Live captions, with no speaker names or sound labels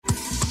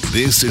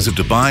This is a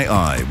Dubai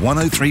Eye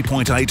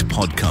 103.8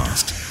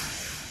 podcast.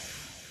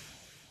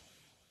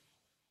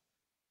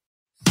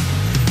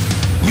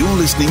 You're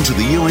listening to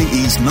the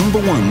UAE's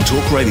 #1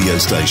 talk radio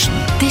station.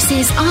 This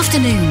is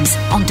Afternoons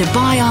on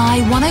Dubai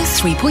Eye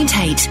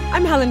 103.8.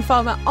 I'm Helen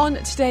Farmer. On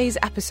today's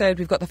episode,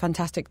 we've got the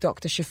fantastic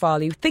Dr.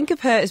 Shefali. Think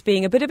of her as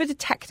being a bit of a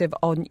detective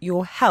on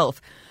your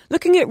health,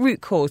 looking at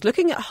root cause,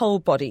 looking at whole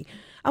body.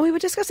 And we were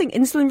discussing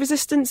insulin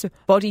resistance,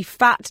 body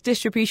fat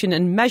distribution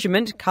and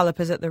measurement,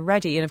 calipers at the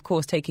ready, and of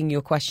course taking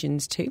your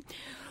questions too.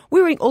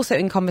 We were also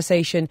in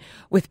conversation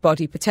with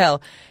Bodhi Patel.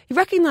 He's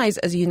recognised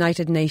as a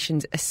United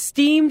Nations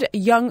esteemed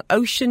young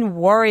ocean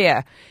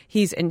warrior.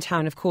 He's in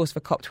town, of course,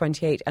 for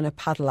COP28 and a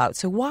paddle out.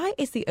 So why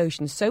is the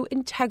ocean so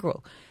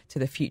integral to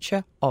the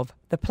future of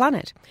the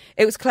planet?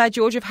 It was Claire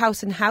George of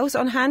House & House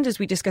on hand as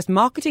we discussed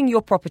marketing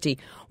your property.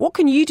 What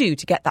can you do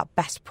to get that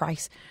best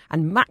price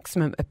and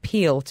maximum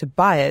appeal to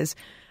buyers?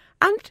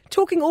 And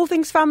talking all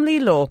things family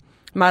law.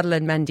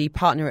 Madeline Mendy,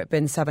 partner at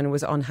Bin 7,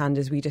 was on hand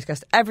as we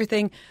discussed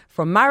everything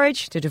from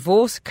marriage to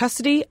divorce,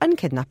 custody and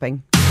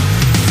kidnapping.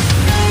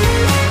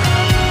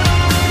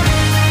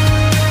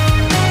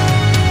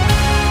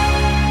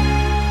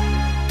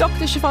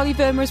 Dr. Shefali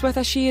Verma is with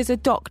us. She is a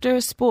doctor,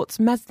 a sports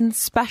medicine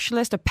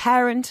specialist, a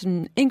parent,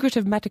 an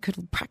integrative medical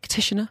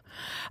practitioner.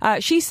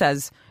 She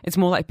says it's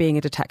more like being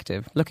a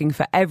detective, looking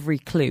for every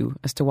clue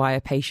as to why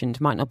a patient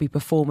might not be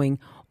performing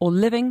or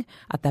living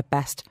at their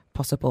best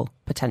possible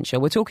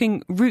potential. We're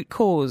talking root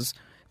cause,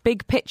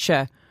 big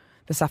picture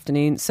this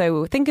afternoon.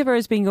 So think of her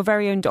as being your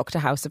very own Dr.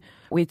 House.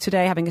 We're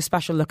today having a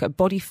special look at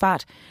body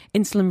fat,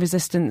 insulin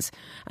resistance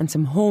and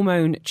some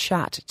hormone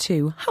chat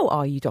too. How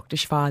are you, Dr.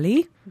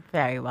 Shefali?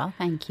 Very well,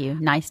 thank you.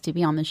 Nice to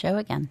be on the show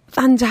again.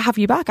 And to have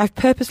you back. I've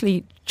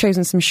purposely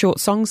chosen some short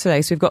songs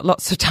today so we've got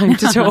lots of time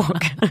to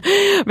talk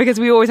because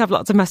we always have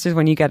lots of messages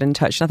when you get in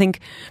touch. And I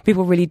think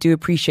people really do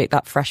appreciate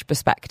that fresh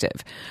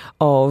perspective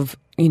of,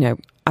 you know,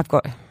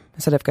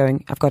 instead of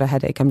going, I've got a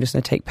headache, I'm just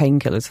going to take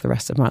painkillers for the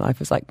rest of my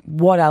life. It's like,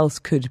 what else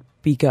could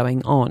be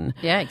going on?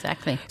 Yeah,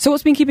 exactly. So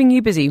what's been keeping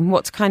you busy?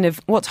 What's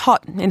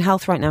hot in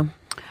health right now?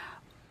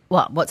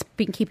 Well, what's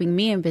been keeping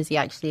me busy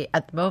actually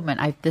at the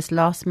moment, this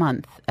last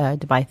month,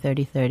 Dubai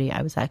 3030,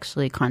 I was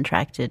actually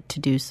contracted to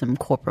do some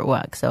corporate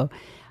work. So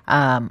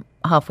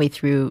halfway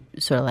through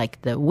sort of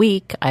like the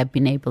week, I've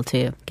been able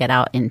to get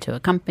out into a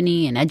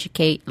company and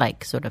educate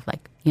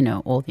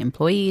all the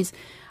employees.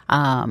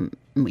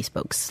 We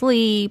spoke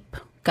sleep,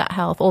 gut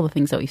health, all the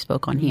things that we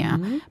spoke on here.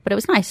 Mm-hmm. But it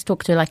was nice to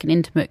talk to like an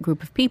intimate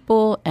group of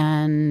people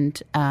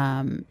and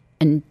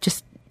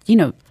just,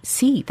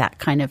 see that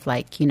kind of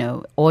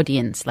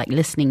audience,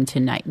 listening to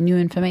new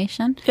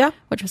information. Yeah.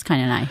 Which was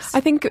kind of nice. I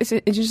think it's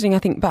interesting. I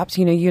think perhaps,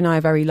 you and I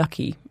are very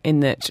lucky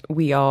in that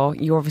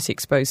you're obviously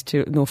exposed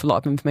to an awful lot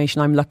of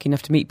information. I'm lucky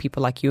enough to meet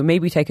people like you and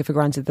maybe take it for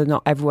granted that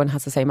not everyone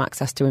has the same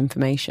access to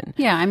information.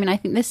 Yeah. I mean, I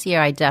think this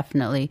year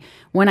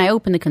when I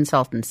opened the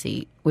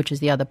consultancy, which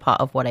is the other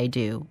part of what I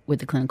do with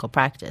the clinical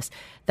practice,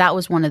 that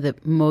was one of the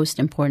most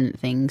important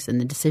things in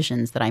the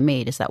decisions that I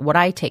made is that what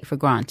I take for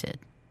granted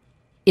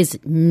is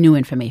new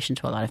information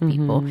to a lot of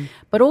people,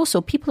 but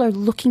also people are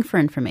looking for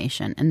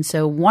information. And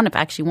so one of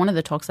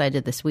the talks I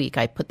did this week,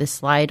 I put this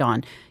slide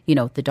on,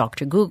 the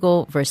Dr.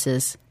 Google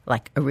versus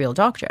like a real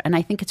doctor. And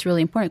I think it's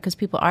really important because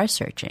people are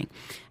searching.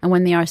 And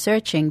when they are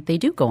searching, they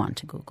do go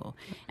onto Google.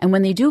 And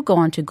when they do go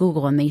onto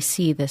Google and they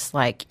see this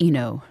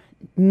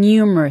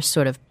numerous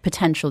sort of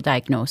potential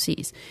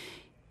diagnoses,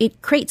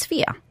 it creates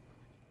fear.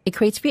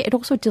 It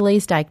also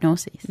delays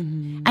diagnoses.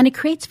 And it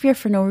creates fear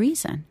for no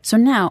reason. So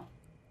now,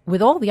 with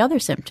all the other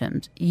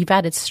symptoms, you've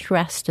added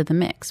stress to the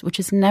mix, which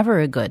is never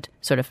a good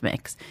sort of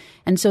mix.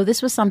 And so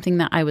this was something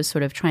that I was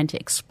sort of trying to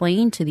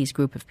explain to these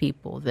group of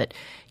people that,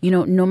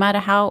 no matter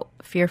how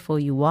fearful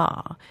you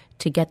are,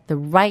 to get the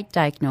right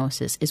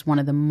diagnosis is one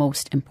of the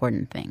most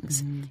important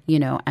things,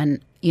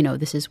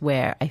 this is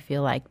where I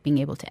feel like being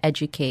able to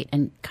educate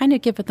and kind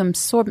of give them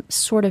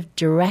sort of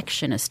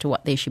direction as to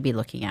what they should be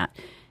looking at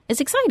is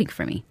exciting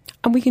for me.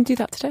 And we can do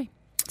that today.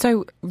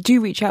 So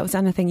do reach out with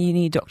anything you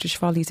need Dr.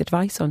 Shefali's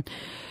advice on.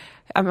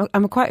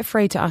 I'm quite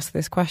afraid to ask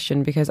this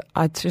question because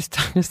I just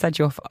said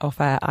you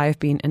off air. I have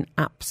been an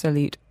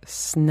absolute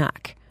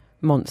snack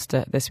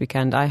monster this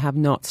weekend. I have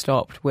not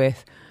stopped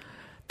with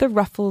the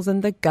Ruffles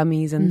and the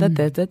gummies and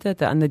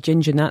and the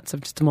ginger nuts.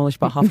 I've just demolished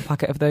about half a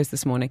packet of those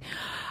this morning.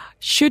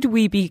 Should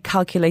we be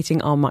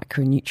calculating our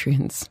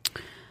macronutrients?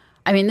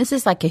 I mean, this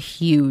is like a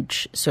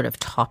huge sort of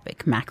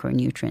topic,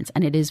 macronutrients,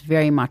 and it is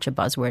very much a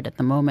buzzword at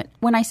the moment.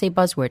 When I say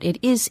buzzword, it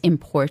is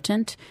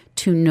important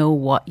to know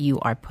what you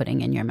are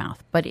putting in your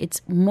mouth, but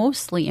it's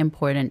mostly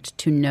important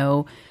to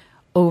know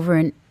over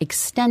an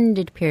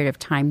extended period of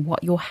time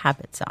what your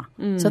habits are.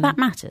 So that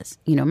matters.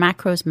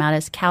 Macros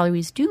matters,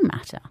 calories do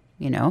matter.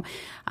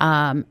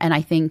 And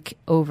I think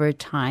over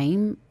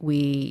time,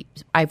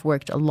 I've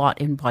worked a lot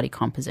in body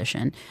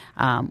composition.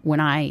 When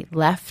I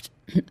left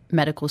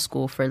medical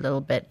school for a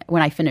little bit,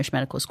 when I finished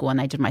medical school and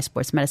I did my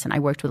sports medicine, I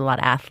worked with a lot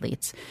of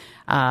athletes.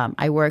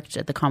 I worked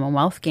at the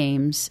Commonwealth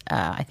Games,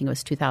 I think it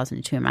was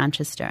 2002 in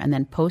Manchester. And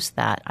then post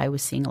that, I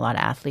was seeing a lot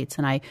of athletes.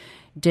 And I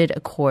did a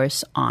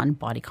course on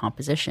body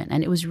composition.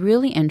 And it was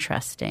really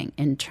interesting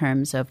in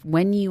terms of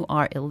when you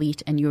are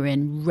elite and you're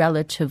in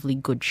relatively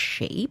good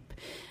shape,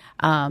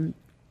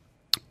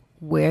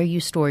 where you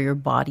store your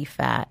body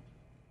fat,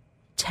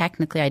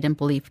 technically I didn't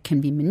believe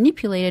can be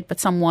manipulated, but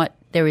somewhat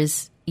there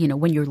is,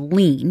 when you're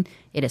lean,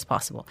 it is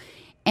possible.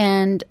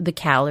 And the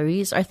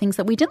calories are things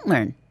that we didn't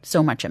learn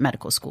so much at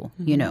medical school,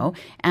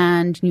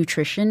 and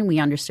nutrition, we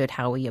understood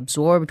how we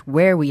absorbed,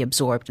 where we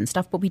absorbed and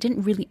stuff, but we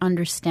didn't really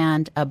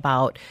understand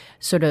about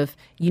sort of,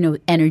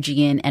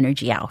 energy in,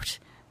 energy out,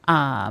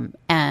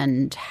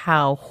 and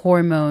how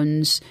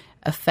hormones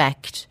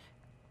affect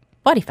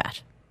body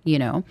fat,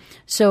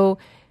 So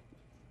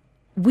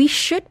we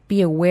should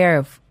be aware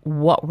of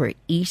what we're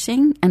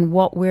eating and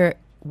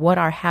what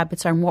our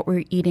habits are and what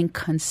we're eating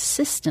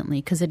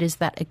consistently, because it is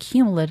that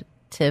accumulative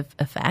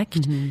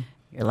effect,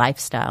 your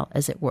lifestyle,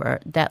 as it were,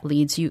 that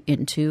leads you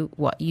into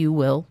what you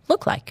will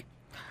look like.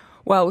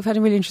 Well, we've had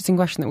a really interesting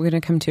question that we're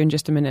going to come to in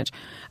just a minute.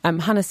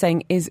 Hannah's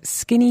saying, is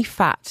skinny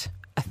fat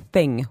a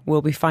thing?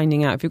 We'll be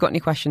finding out. If you've got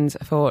any questions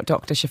for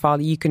Dr.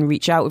 Shefali, you can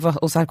reach out. We've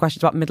also had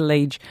questions about middle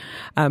age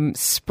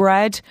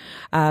spread.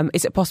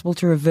 Is it possible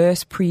to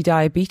reverse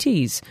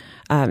pre-diabetes?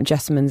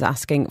 Jessamyn's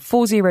asking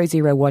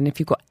 4001 if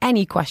you've got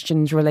any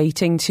questions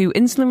relating to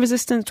insulin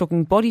resistance,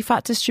 talking body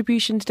fat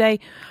distribution today.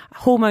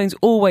 Hormones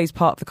always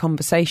part of the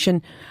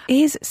conversation.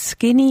 Is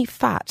skinny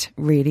fat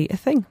really a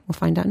thing? We'll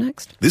find out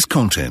next. This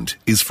content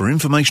is for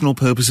informational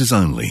purposes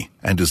only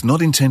and does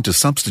not intend to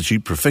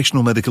substitute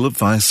professional medical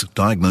advice,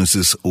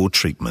 diagnosis or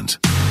treatment.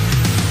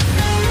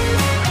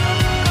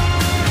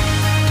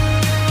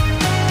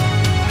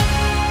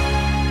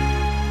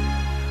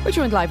 We're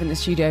joined live in the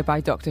studio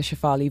by Dr.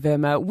 Shefali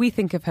Verma. We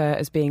think of her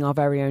as being our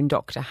very own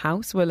Dr.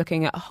 House. We're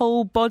looking at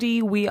whole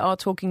body. We are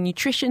talking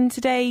nutrition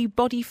today,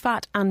 body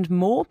fat and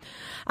more.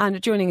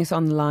 And joining us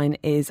on the line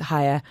is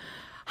Haya.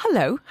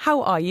 Hello,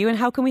 how are you and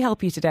how can we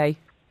help you today?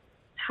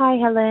 Hi,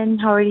 Helen.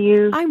 How are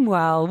you? I'm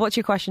well. What's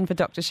your question for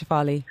Dr.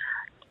 Shefali?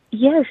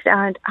 Yes,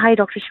 and hi,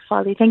 Dr.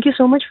 Shefali. Thank you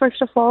so much,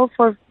 first of all,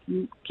 for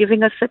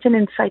giving us such an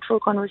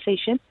insightful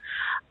conversation.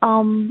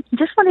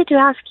 Just wanted to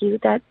ask you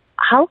that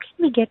how can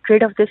we get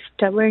rid of this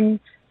stubborn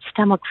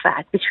stomach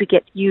fat, which we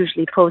get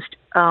usually post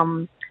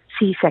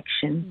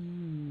C-section?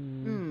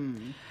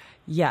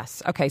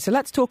 Yes. Okay, so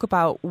let's talk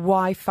about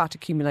why fat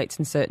accumulates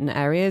in certain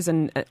areas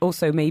and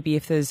also maybe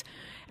if there's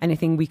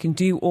anything we can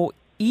do or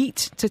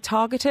eat to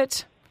target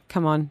it.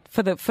 Come on,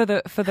 for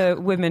the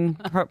women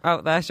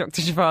out there,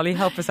 Dr. Shefali,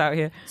 help us out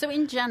here. So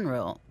in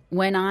general,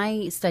 when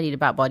I studied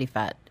about body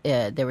fat,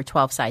 there were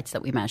 12 sites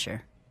that we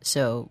measure.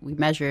 So we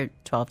measured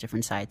 12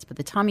 different sites, but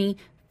the tummy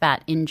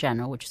fat in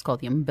general, which is called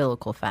the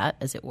umbilical fat,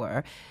 as it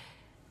were,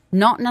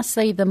 not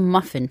necessarily the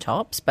muffin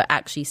tops, but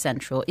actually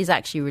central, is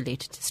actually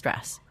related to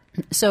stress.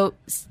 So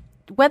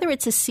whether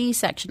it's a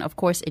C-section, of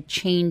course, it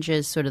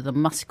changes sort of the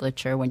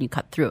musculature when you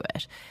cut through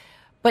it.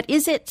 But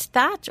is it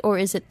that, or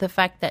is it the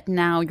fact that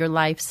now your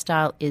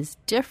lifestyle is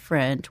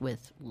different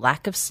with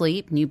lack of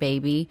sleep, new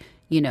baby,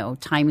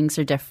 timings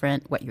are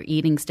different, what you're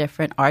eating's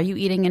different. Are you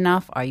eating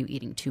enough? Are you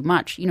eating too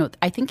much?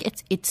 I think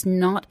it's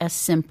not as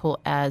simple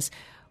as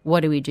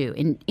what do we do?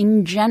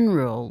 In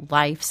general,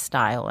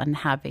 lifestyle and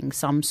having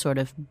some sort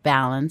of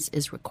balance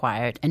is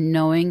required, and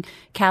knowing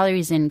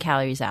calories in,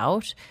 calories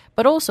out,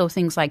 but also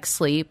things like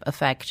sleep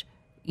affect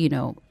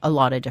a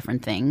lot of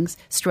different things.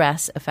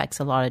 Stress affects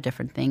a lot of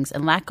different things,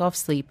 and lack of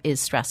sleep is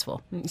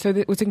stressful. So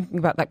we're thinking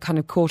about that kind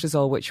of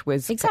cortisol, which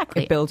was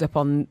exactly a build up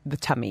on the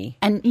tummy.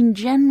 And in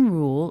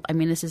general, I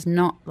mean, this is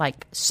not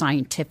like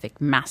scientific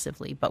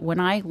massively, but when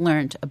I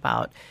learned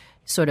about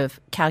sort of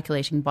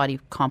calculating body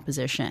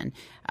composition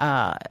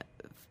to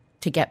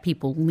get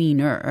people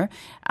leaner,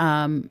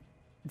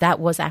 that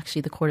was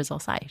actually the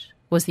cortisol site,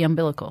 was the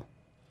umbilical,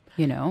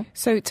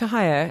 So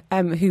Tahaya,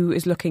 who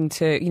is looking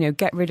to,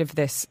 get rid of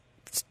this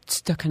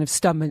kind of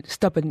stubborn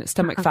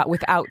stomach fat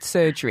without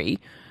surgery.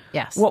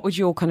 Yes. What would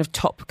your kind of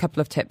top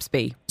couple of tips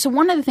be? So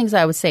one of the things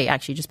I would say,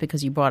 actually, just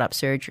because you brought up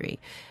surgery,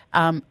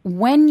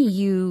 when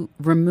you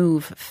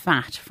remove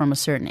fat from a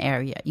certain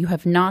area, you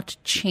have not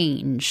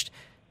changed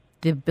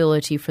the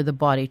ability for the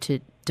body to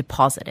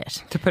deposit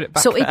it. To put it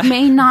back So there. it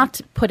may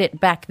not put it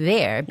back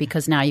there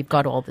because now you've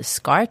got all this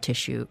scar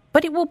tissue,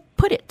 but it will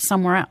put it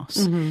somewhere else.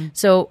 Mm-hmm.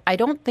 So I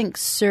don't think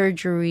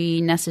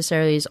surgery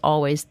necessarily is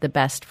always the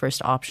best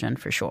first option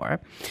for sure.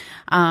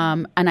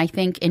 And I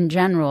think in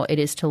general, it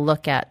is to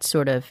look at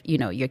sort of,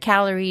 your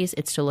calories.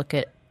 It's to look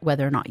at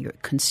whether or not you're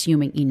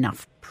consuming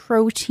enough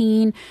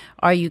protein.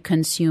 Are you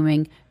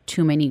consuming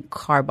too many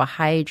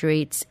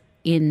carbohydrates?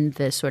 In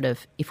the sort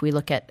of, if we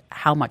look at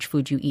how much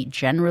food you eat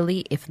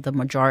generally, if the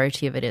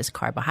majority of it is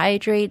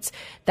carbohydrates,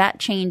 that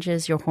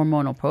changes your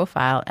hormonal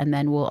profile and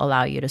then will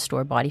allow you to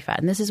store body fat.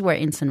 And this is where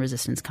insulin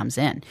resistance comes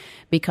in,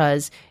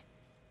 because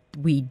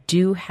we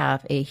do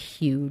have a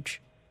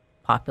huge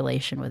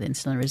population with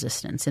insulin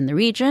resistance in the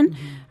region.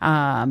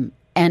 Mm-hmm.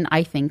 And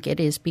I think it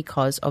is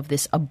because of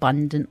this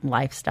abundant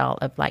lifestyle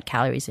of like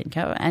calories in,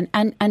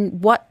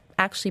 and what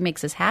actually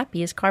makes us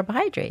happy is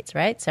carbohydrates,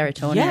 right?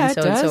 Serotonin Yeah, and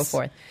so it and so does.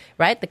 forth,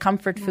 right? The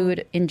comfort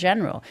food in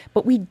general.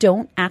 But we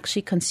don't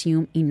actually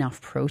consume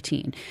enough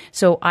protein.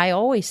 So I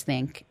always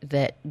think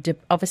that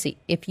obviously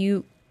if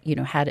you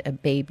had a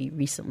baby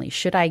recently,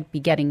 should I be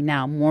getting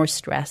now more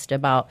stressed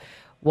about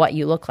what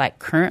you look like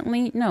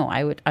currently? No,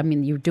 I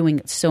mean, you're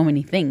doing so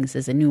many things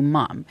as a new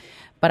mom.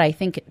 But I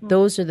think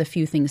those are the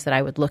few things that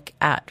I would look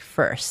at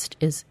first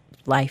is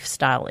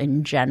lifestyle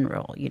in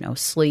general,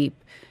 sleep,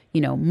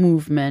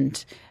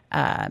 movement,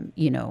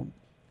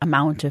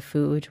 amount of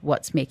food,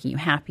 what's making you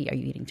happy. Are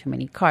you eating too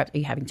many carbs? Are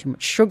you having too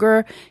much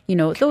sugar?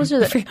 Those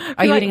are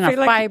are you eating enough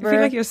fiber? I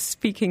feel like you're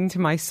speaking to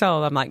my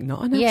soul. I'm like,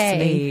 not enough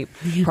sleep,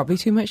 probably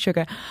too much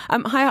sugar.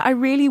 I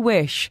really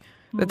wish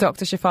that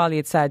Dr. Shefali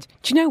had said,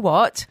 do you know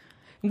what?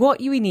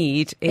 What you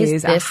need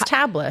is this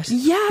tablet.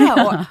 Yeah,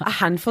 or a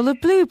handful of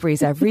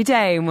blueberries every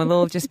day, and we'll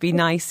all just be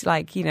nice,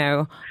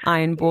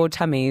 iron bored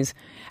tummies.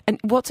 And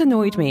what's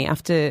annoyed me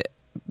after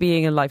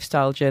being a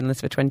lifestyle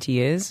journalist for 20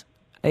 years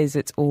is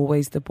it's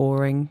always the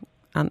boring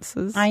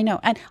answers. I know.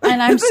 And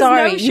I'm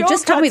sorry. No you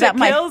just told me that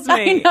kills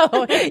me. I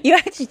know. You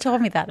actually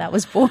told me that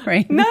was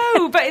boring.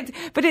 No,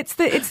 but it's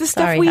the stuff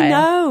Sorry, we Haya.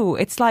 know.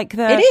 It's like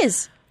the...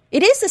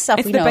 It is the stuff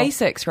It's we the know.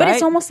 basics, right? But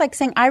it's almost like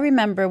saying, I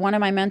remember one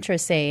of my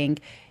mentors saying,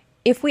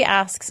 if we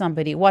ask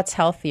somebody what's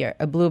healthier,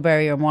 a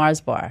blueberry or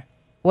Mars bar,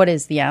 what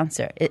is the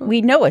answer?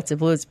 We know it's a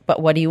blues,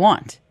 but what do you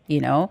want?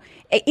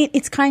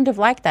 It's kind of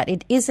like that.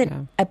 It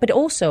isn't, but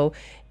also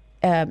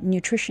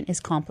nutrition is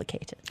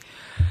complicated.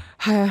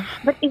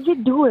 But is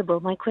it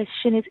doable? My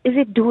question is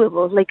it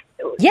doable?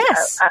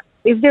 Yes.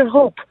 Is there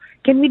hope?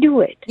 Can we do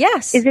it?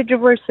 Yes. Is it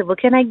reversible?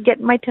 Can I get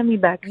my tummy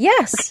back?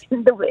 Yes.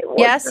 The way it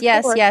was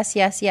before?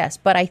 Yes.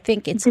 But I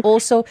think it's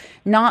also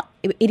not,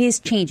 it is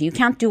changing. You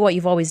can't do what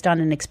you've always done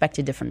and expect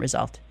a different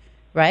result,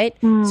 right?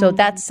 So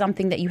that's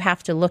something that you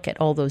have to look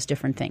at all those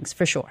different things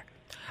for sure.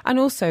 And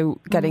also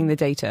getting the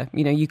data.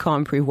 You can't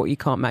improve what you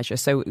can't measure.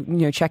 So,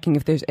 checking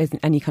if there's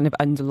any kind of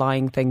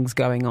underlying things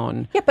going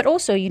on. Yeah, but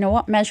also,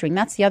 measuring,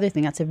 that's the other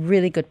thing. That's a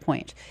really good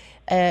point.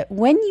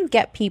 When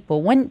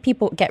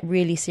people get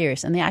really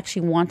serious and they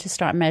actually want to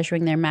start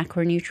measuring their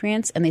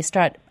macronutrients and they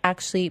start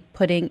actually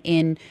putting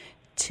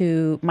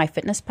into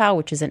MyFitnessPal,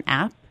 which is an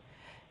app,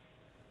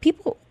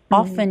 people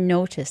often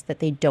notice that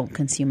they don't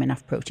consume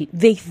enough protein.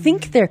 They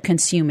think they're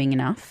consuming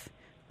enough,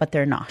 but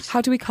they're not. How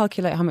do we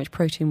calculate how much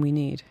protein we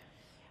need?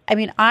 I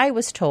mean, I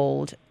was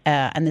told,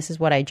 and this is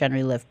what I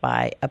generally live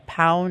by, a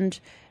pound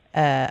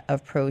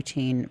of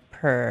protein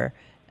per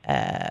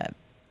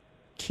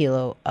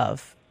kilo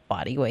of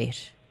body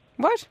weight.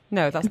 What?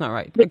 No, that's not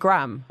right. A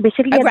gram.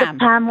 Basically, A at gram. the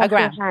palm A of your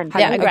gram. hand.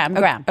 Yeah, a gram.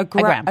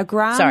 A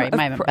gram. Sorry, of,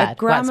 my bad. A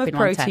gram Well, of it's been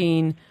a long time.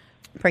 protein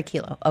Per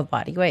kilo of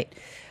body weight.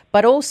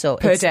 But also...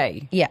 per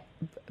day. Yeah,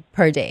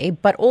 per day.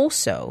 But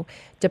also,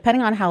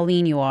 depending on how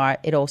lean you are,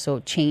 it also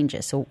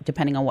changes. So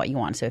depending on what you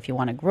want. So if you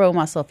want to grow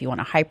muscle, if you want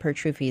to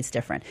hypertrophy, it's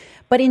different.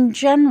 But in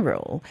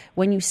general,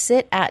 when you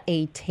sit at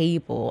a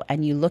table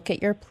and you look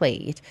at your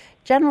plate,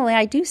 generally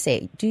I do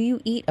say, do you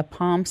eat a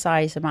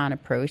palm-sized amount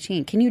of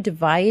protein? Can you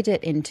divide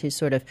it into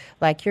sort of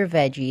like your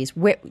veggies?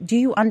 Do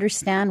you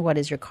understand what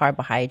is your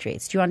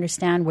carbohydrates? Do you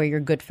understand where your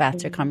good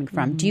fats are coming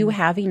from? Do you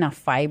have enough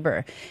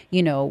fiber?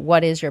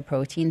 What is your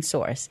protein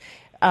source?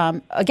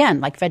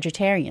 Again, like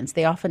vegetarians,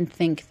 they often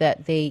think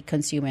that they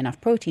consume enough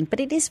protein,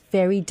 but it is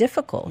very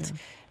difficult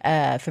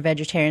for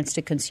vegetarians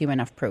to consume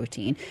enough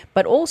protein.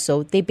 But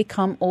also, they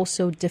become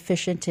also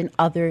deficient in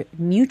other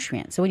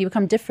nutrients. So when you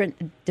become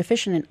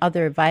deficient in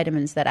other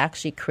vitamins that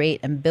actually create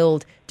and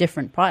build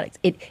different products,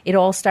 it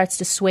all starts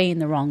to sway in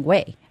the wrong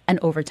way. And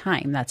over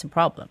time, that's a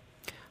problem.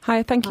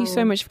 Hi, thank you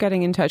so much for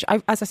getting in touch.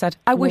 As I said,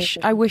 I wish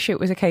it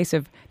was a case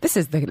of this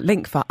is the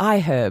link for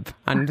iHerb,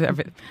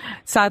 and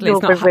sadly,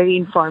 it's not. Very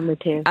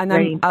informative.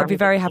 And I'll be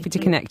very happy to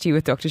connect you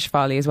with Dr.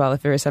 Shefali as well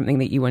if there is something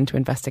that you want to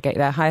investigate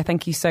there. Hi,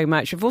 thank you so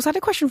much. We've also had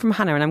a question from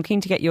Hannah, and I'm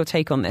keen to get your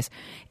take on this.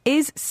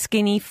 Is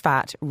skinny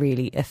fat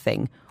really a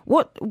thing?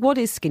 What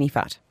is skinny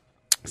fat?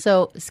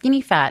 So skinny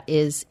fat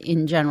is,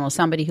 in general,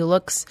 somebody who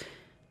looks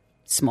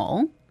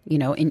small,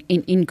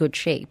 in good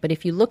shape. But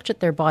if you looked at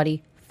their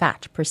body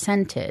fat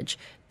percentage,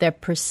 their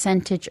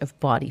percentage of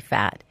body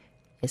fat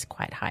is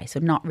quite high. So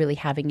not really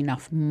having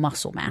enough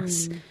muscle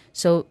mass.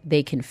 So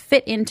they can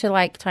fit into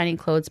like tiny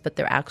clothes, but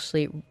they're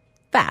actually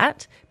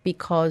fat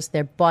because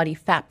their body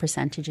fat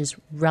percentage is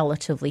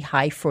relatively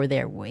high for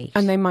their weight.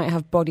 And they might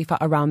have body fat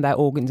around their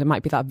organs. It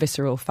might be that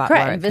visceral fat.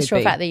 Correct,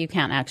 visceral fat that you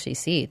can't actually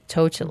see.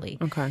 Totally.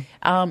 Okay.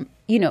 And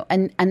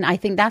I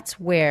think that's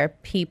where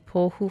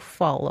people who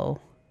follow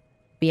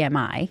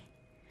BMI,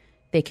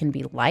 they can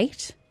be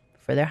light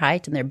for their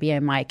height and their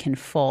BMI can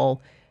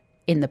fall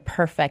in the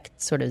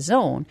perfect sort of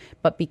zone.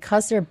 But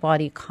because their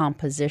body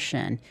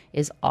composition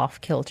is off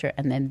kilter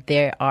and then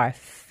they are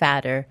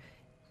fatter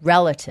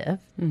relative,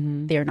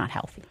 they're not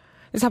healthy.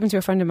 This happened to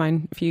a friend of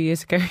mine a few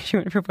years ago. She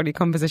went for a body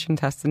composition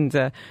test and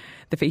the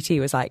VT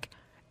was like,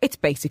 it's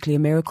basically a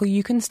miracle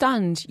you can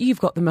stand. You've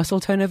got the muscle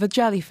tone of a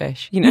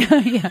jellyfish, Dr.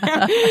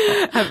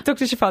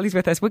 Shefali's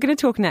with us. We're going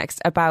to talk next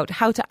about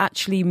how to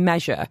actually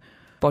measure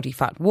body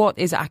fat? What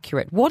is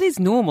accurate? What is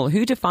normal?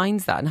 Who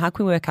defines that? And how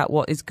can we work out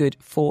what is good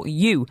for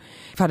you?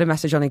 We've had a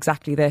message on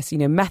exactly this,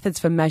 methods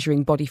for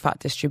measuring body fat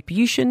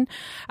distribution.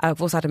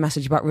 I've also had a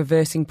message about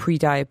reversing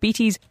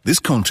pre-diabetes. This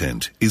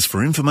content is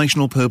for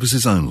informational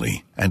purposes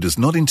only and does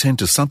not intend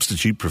to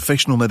substitute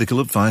professional medical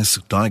advice,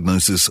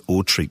 diagnosis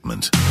or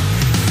treatment.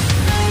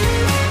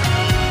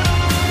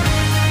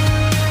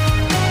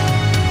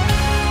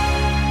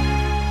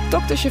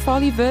 Dr.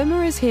 Shefali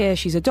Verma is here.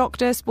 She's a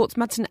doctor, sports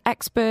medicine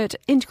expert,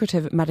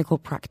 integrative medical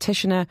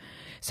practitioner.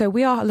 So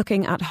we are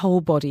looking at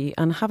whole body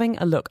and having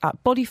a look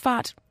at body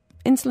fat,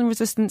 insulin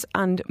resistance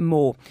and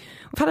more.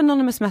 We've had an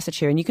anonymous message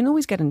here, and you can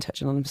always get in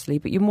touch anonymously,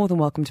 but you're more than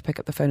welcome to pick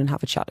up the phone and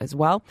have a chat as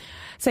well,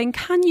 saying,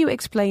 can you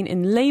explain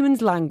in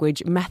layman's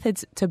language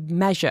methods to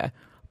measure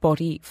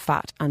body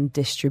fat and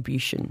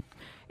distribution?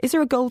 Is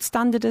there a gold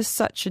standard as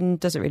such,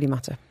 and does it really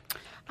matter?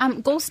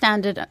 Gold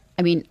standard,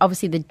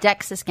 obviously the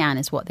DEXA scan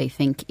is what they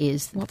think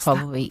is What's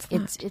probably,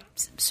 that?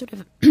 it's sort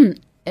of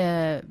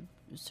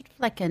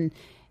like an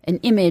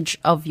image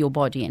of your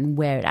body and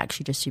where it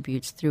actually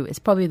distributes through. It's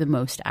probably the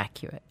most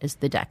accurate is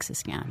the DEXA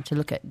scan, to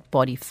look at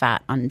body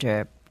fat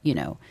under,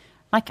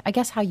 like I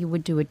guess how you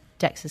would do a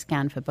DEXA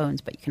scan for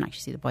bones, but you can actually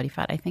see the body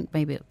fat. I think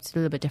maybe it's a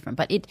little bit different,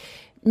 but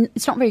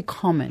it's not very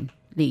commonly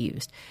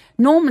used.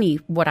 Normally,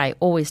 what I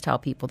always tell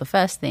people, the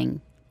first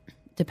thing,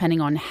 depending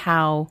on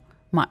how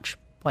much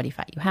body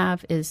fat you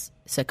have, is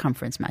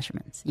circumference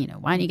measurements.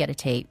 Why don't you get a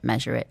tape,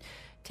 measure it,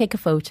 take a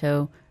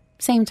photo,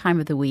 same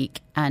time of the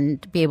week,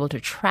 and be able to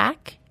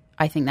track.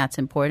 I think that's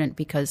important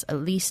because at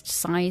least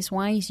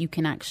size-wise, you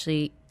can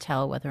actually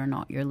tell whether or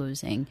not you're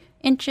losing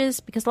inches,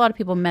 because a lot of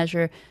people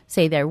measure,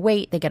 say, their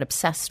weight. They get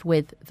obsessed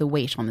with the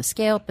weight on the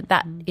scale, but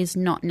that is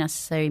not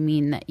necessarily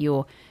mean that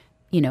you're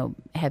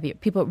heavier.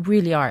 People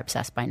really are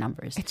obsessed by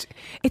numbers.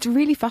 It's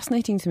really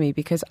fascinating to me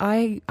because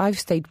I've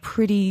stayed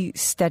pretty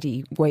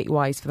steady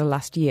weight-wise for the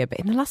last year, but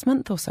in the last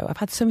month or so, I've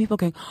had some people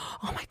going,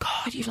 oh my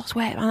God, you've lost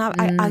weight.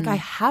 And I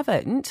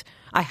haven't,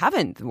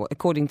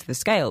 according to the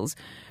scales,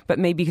 but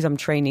maybe because I'm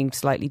training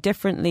slightly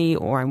differently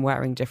or I'm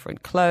wearing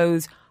different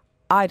clothes.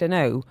 I don't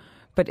know.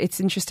 But it's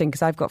interesting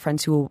because I've got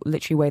friends who will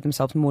literally weigh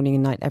themselves morning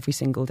and night every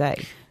single day.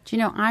 Do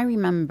you know, I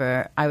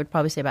remember, I would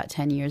probably say about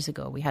 10 years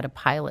ago, we had a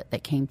pilot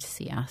that came to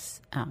see us.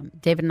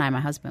 David and I,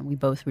 my husband, we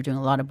both were doing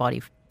a lot of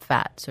body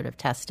fat sort of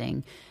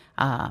testing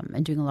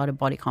and doing a lot of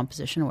body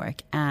composition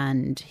work.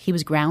 And he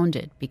was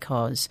grounded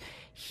because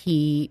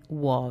he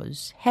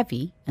was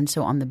heavy. And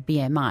so on the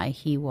BMI,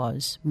 he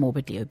was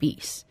morbidly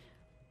obese.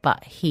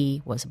 But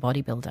he was a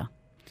bodybuilder.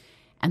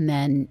 And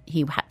then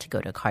he had to go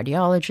to a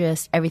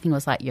cardiologist. Everything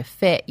was like, you're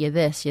fit, you're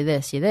this, you're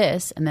this, you're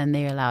this. And then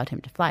they allowed him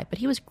to fly. But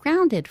he was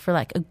grounded for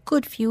like a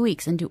good few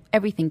weeks and do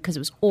everything because it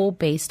was all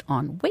based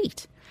on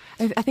weight.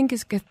 I think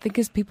it's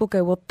because people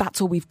go, well, that's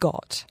all we've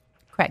got.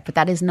 Correct, but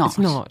that is not. It's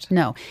not.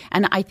 No.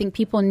 And I think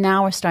people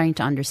now are starting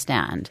to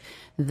understand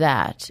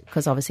that,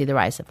 because obviously the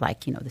rise of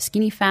the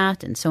skinny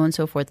fat and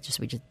so forth,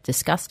 we just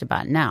discussed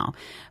about now.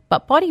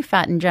 But body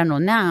fat in general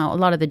now, a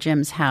lot of the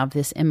gyms have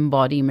this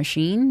InBody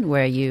machine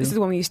where you... This is the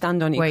one where you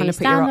stand on it, you kind of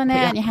put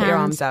your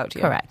arms out.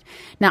 Yeah. Correct.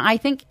 Now, I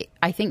think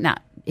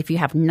that if you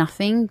have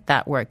nothing,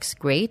 that works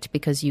great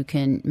because you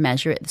can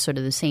measure it sort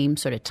of the same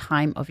sort of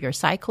time of your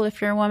cycle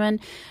if you're a woman.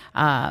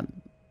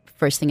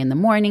 First thing in the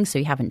morning, so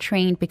you haven't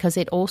trained, because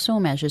it also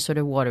measures sort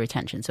of water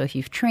retention. So if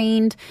you've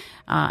trained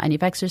and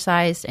you've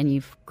exercised and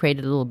you've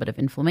created a little bit of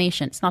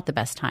inflammation, it's not the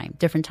best time.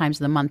 Different times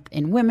of the month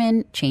in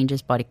women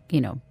changes body,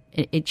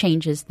 it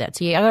changes that.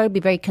 So you got to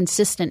be very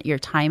consistent your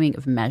timing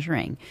of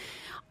measuring.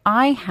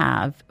 I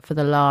have, for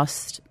the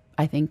last,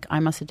 I think I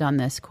must have done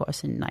this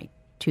course in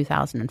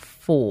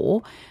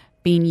 2004,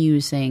 been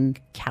using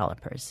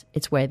calipers.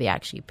 It's where they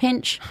actually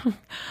pinch.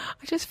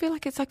 I just feel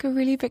like it's like a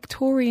really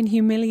Victorian,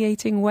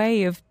 humiliating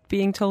way of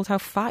being told how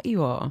fat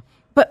you are.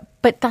 But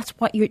that's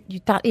what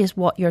that is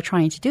what you're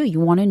trying to do. You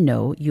want to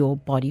know your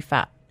body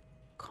fat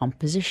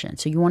composition.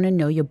 So you want to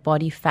know your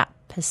body fat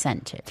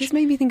percentage. This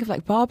made me think of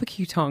like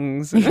barbecue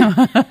tongs.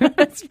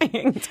 It's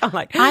being done,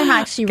 like, I'm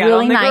actually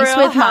really nice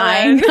with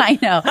mine. I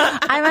know.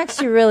 I'm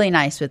actually really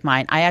nice with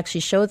mine. I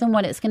actually show them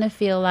what it's going to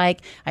feel like.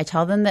 I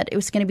tell them that it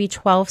was going to be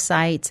 12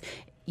 sites.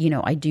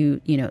 I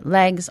do,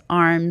 legs,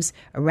 arms,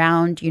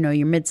 around,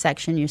 your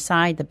midsection, your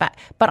side, the back.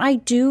 But I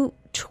do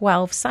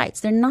 12 sites.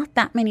 There are not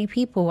that many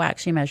people who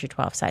actually measure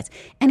 12 sites.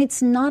 And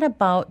it's not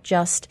about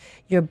just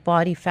your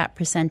body fat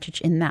percentage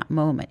in that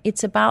moment.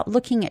 It's about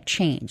looking at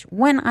change.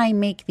 When I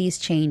make these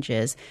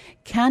changes,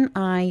 can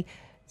I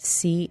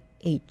see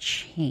a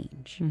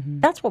change? Mm-hmm.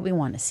 That's what we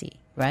want to see,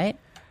 right?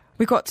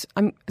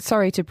 I'm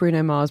sorry to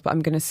Bruno Mars, but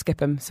I'm going to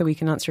skip him so we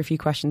can answer a few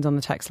questions on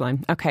the text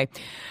line. Okay.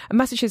 A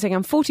message here saying,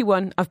 I'm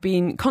 41. I've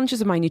been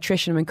conscious of my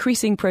nutrition. I'm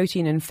increasing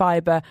protein and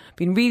fibre.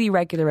 Been really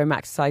regular in my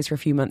exercise for a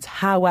few months.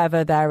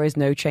 However, there is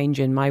no change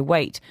in my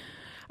weight.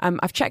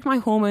 I've checked my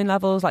hormone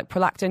levels like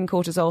prolactin,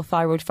 cortisol,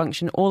 thyroid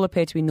function, all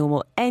appear to be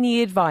normal.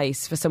 Any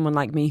advice for someone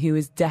like me who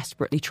is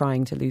desperately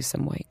trying to lose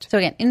some weight? So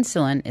again,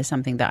 insulin is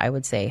something that I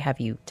would say, have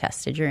you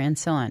tested your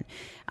insulin?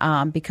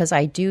 Because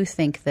I do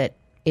think that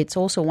it's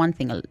also one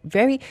thing.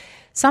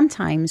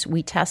 Sometimes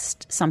we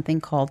test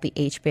something called the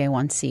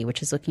HbA1c,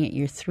 which is looking at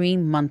your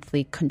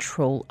 3-monthly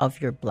control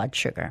of your blood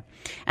sugar.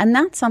 And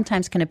that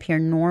sometimes can appear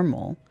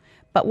normal.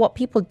 But what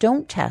people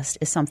don't test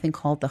is something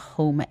called the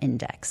HOMA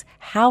index.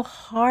 How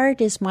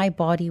hard is my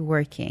body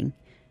working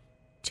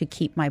to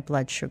keep my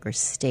blood sugar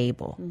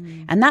stable?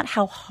 And that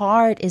how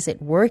hard is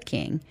it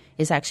working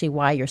is actually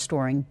why you're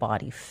storing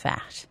body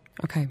fat.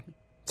 Okay.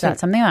 So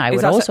that's something I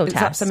would also test.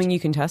 Is that something you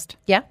can test?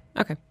 Yeah.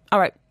 Okay. All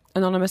right.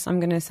 Anonymous, I'm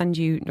going to send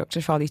you Dr.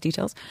 Shefali's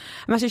details.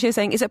 A message here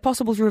saying, is it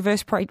possible to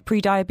reverse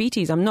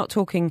pre-diabetes? I'm not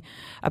talking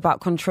about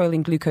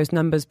controlling glucose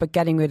numbers, but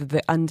getting rid of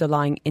the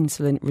underlying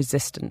insulin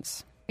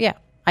resistance. Yeah.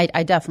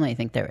 I definitely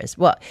think there is.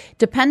 Well,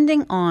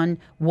 depending on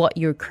what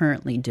you're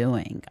currently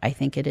doing, I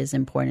think it is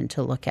important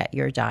to look at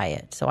your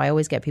diet. So I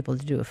always get people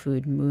to do a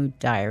food mood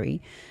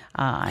diary.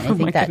 And I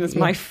think goodness,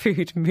 my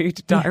food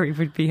mood diary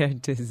would be a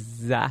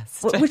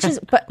disaster.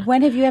 But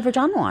when have you ever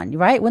done one,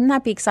 right? Wouldn't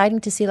that be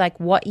exciting to see like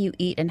what you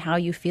eat and how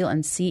you feel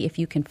and see if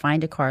you can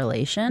find a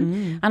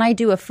correlation? And I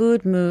do a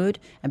food mood,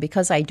 and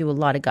because I do a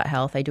lot of gut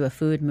health, I do a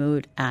food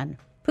mood and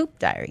poop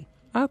diary.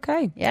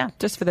 Okay. Yeah.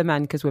 Just for the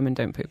men, because women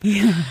don't poop.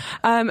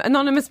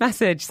 Anonymous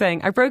message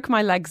saying, I broke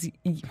my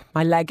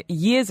leg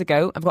years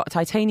ago. I've got a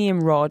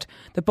titanium rod.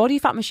 The body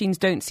fat machines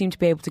don't seem to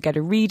be able to get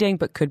a reading,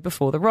 but could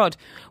before the rod.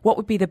 What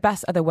would be the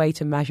best other way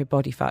to measure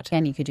body fat?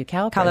 And you could do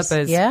calipers.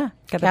 Calipers. Yeah.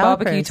 Get the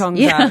barbecue tongs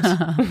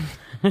out.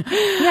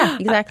 Yeah,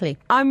 exactly.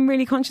 I'm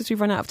really conscious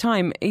we've run out of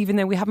time, even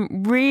though we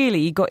haven't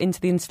really got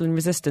into the insulin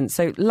resistance.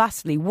 So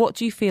lastly, what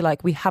do you feel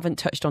like we haven't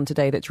touched on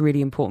today that's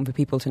really important for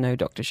people to know,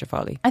 Dr.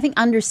 Shefali? I think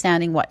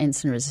understanding what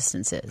insulin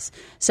resistance is.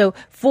 So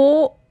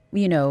for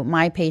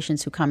my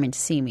patients who come in to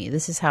see me,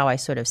 this is how I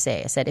sort of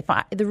say. I said,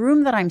 the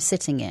room that I'm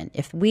sitting in,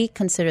 if we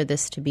consider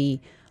this to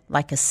be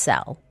like a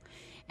cell,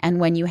 and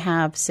when you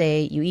have,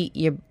 say, you eat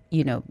your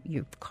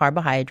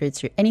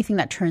carbohydrates, anything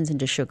that turns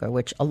into sugar,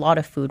 which a lot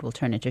of food will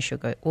turn into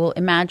sugar. Well,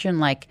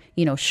 imagine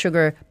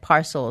sugar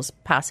parcels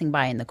passing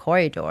by in the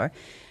corridor.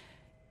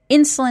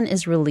 Insulin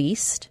is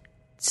released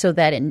so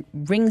that it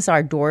rings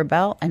our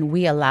doorbell and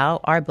we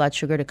allow our blood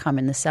sugar to come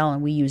in the cell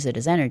and we use it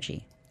as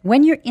energy.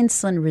 When you're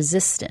insulin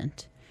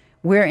resistant,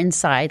 we're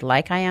inside,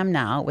 like I am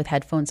now, with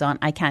headphones on.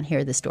 I can't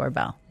hear this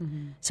doorbell.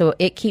 So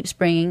it keeps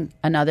bringing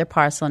another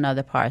parcel,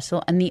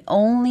 and the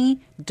only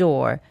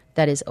door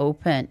that is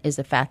open is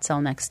the fat cell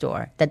next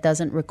door that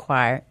doesn't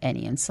require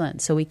any insulin.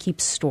 So we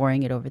keep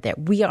storing it over there.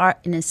 We are,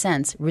 in a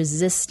sense,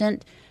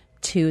 resistant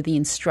to the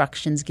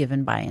instructions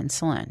given by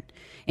insulin.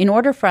 In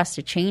order for us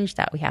to change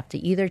that, we have to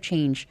either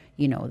change,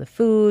 the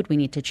food, we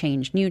need to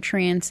change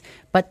nutrients,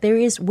 but there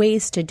is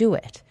ways to do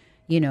it.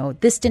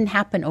 This didn't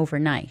happen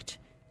overnight.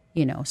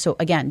 So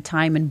again,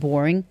 time and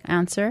boring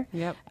answer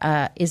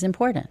is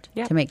important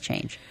to make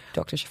change.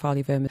 Dr.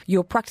 Shefali Verma,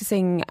 you're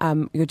practicing,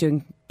 you're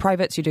doing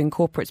privates, you're doing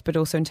corporates, but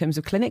also in terms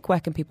of clinic, where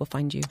can people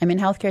find you? I'm in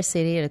Healthcare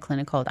City at a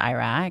clinic called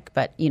Iraq,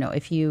 but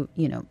if you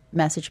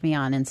message me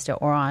on Insta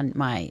or on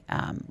my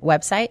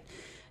website,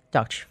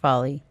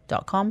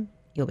 drshefali.com,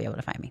 you'll be able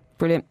to find me.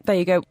 Brilliant. There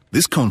you go.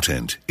 This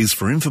content is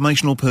for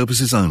informational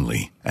purposes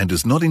only and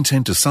does not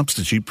intend to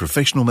substitute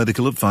professional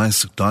medical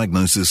advice,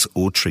 diagnosis,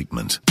 or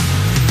treatment.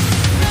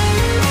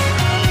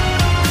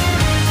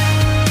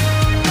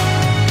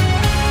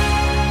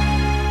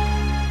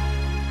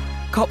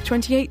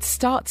 COP28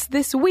 starts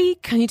this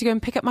week. I need to go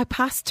and pick up my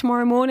pass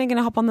tomorrow morning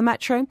and hop on the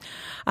metro.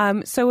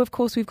 So, of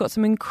course, we've got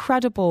some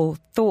incredible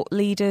thought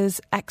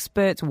leaders,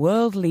 experts,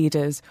 world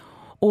leaders,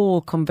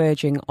 all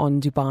converging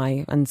on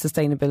Dubai and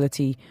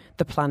sustainability,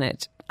 the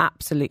planet,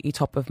 absolutely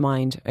top of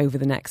mind over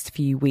the next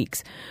few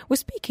weeks. We're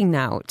speaking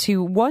now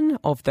to one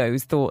of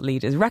those thought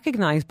leaders,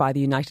 recognised by the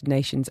United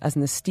Nations as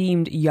an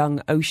esteemed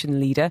young ocean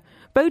leader.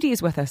 Bodhi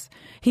is with us.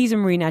 He's a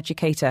marine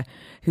educator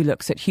who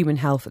looks at human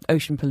health and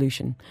ocean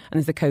pollution and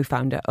is the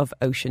co-founder of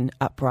Ocean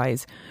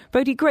Uprise.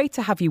 Bodhi, great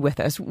to have you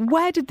with us.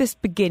 Where did this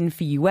begin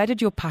for you? Where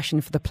did your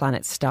passion for the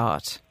planet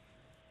start?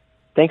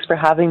 Thanks for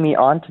having me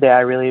on today.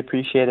 I really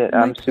appreciate it.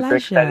 I'm super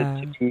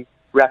excited to be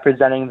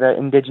representing the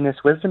Indigenous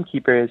Wisdom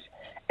Keepers.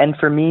 And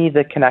for me,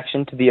 the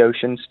connection to the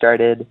ocean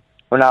started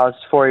when I was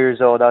 4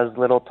 years old. I was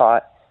little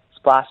tot,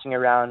 splashing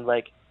around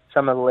like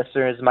some of the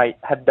listeners might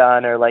have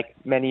done, or like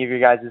many of your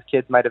guys'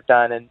 kids might have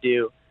done and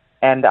do.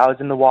 And I was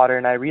in the water,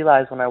 and I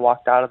realized when I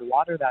walked out of the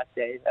water that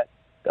day that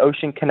the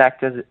ocean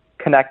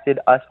connected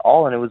us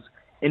all. And it was,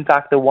 in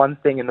fact, the one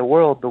thing in the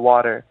world, the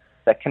water,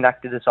 that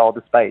connected us all,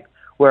 despite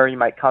where you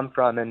might come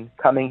from. And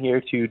coming here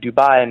to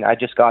Dubai, and I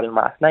just got in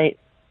last night,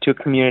 to a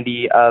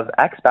community of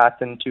expats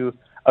and to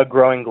a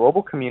growing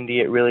global community,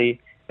 it really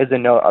is a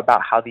note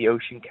about how the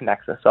ocean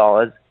connects us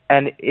all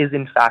and is,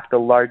 in fact, the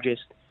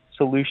largest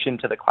solution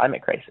to the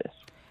climate crisis.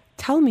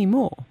 Tell me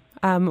more.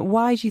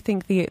 Why do you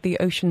think the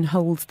ocean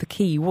holds the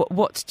key?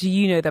 What do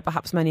you know that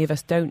perhaps many of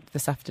us don't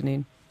this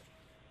afternoon?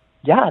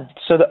 Yeah,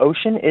 so the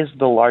ocean is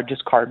the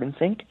largest carbon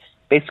sink.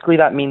 Basically,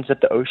 that means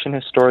that the ocean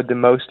has stored the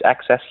most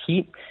excess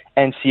heat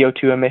and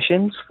CO2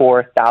 emissions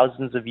for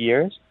thousands of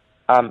years,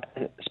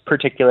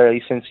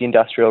 particularly since the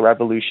Industrial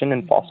Revolution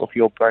and fossil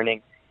fuel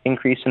burning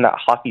increase in that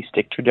hockey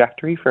stick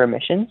trajectory for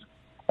emissions.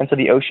 And so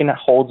the ocean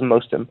holds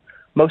most of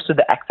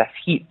the excess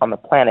heat on the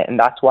planet, and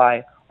that's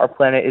why our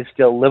planet is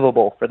still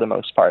livable for the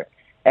most part.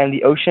 And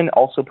the ocean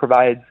also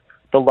provides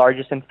the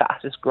largest and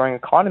fastest growing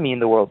economy in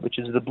the world, which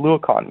is the blue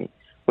economy,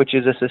 which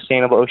is a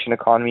sustainable ocean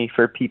economy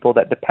for people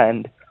that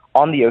depend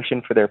on the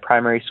ocean for their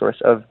primary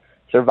source of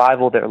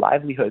survival, their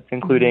livelihoods,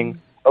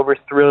 including over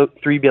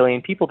 3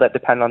 billion people that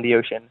depend on the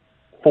ocean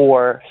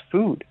for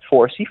food,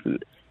 for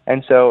seafood.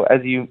 And so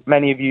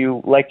many of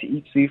you like to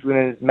eat seafood,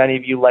 and as many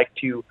of you like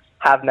to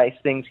have nice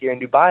things here in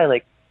Dubai,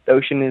 like the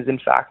ocean is in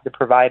fact the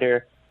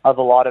provider of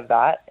a lot of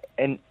that,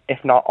 and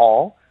if not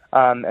all,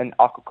 and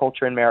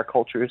aquaculture and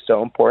mariculture is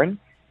so important.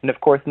 And of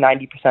course,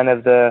 90%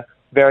 of the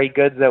very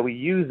goods that we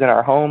use in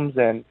our homes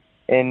and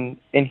in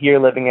here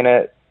living in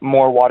a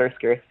more water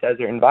scarce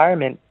desert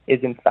environment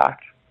is in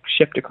fact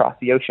shipped across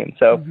the ocean.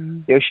 So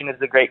the ocean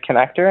is a great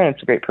connector, and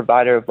it's a great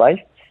provider of life.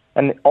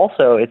 And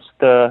also it's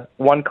the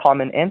one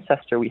common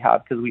ancestor we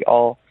have, because we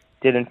all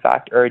did in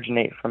fact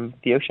originate from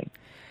the ocean.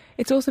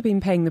 It's also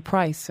been paying the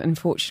price,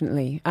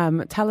 unfortunately.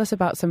 Tell us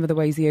about some of the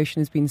ways the ocean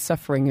has been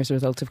suffering as a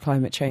result of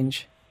climate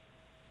change.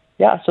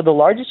 Yeah, so the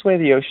largest way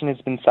the ocean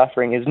has been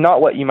suffering is not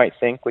what you might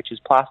think, which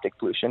is plastic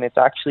pollution. It's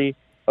actually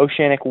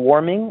oceanic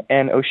warming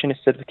and ocean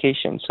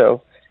acidification.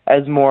 So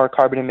as more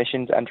carbon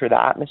emissions enter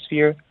the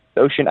atmosphere,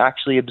 the ocean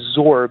actually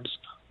absorbs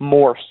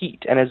more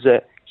heat. And as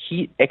the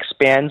heat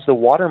expands the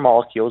water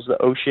molecules,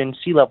 the ocean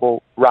sea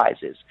level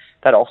rises.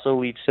 That also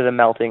leads to the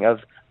melting of,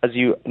 as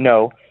you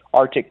know,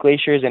 Arctic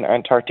glaciers and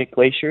Antarctic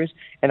glaciers,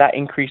 and that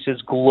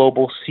increases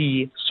global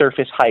sea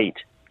surface height,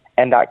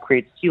 and that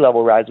creates sea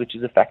level rise, which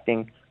is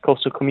affecting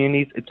coastal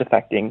communities, it's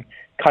affecting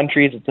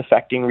countries, it's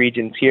affecting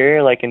regions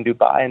here, like in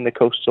Dubai and the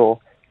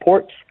coastal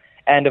ports.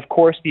 And of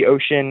course, the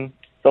ocean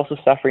is also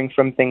suffering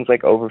from things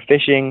like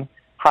overfishing,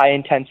 high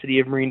intensity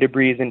of marine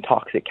debris and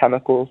toxic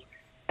chemicals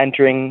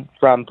entering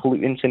from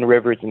pollutants in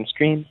rivers and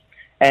streams,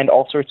 and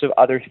all sorts of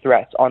other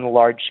threats on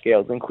large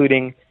scales,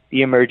 including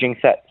the emerging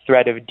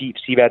threat of deep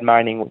seabed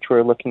mining, which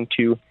we're looking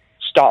to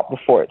stop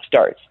before it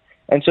starts.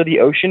 And so the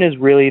ocean is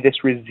really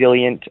this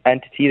resilient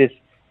entity, this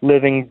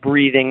living,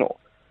 breathing,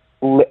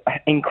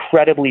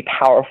 incredibly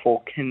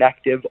powerful,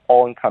 connective,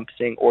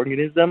 all-encompassing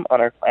organism on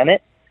our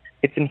planet.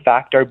 It's in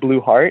fact our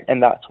blue heart,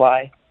 and that's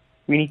why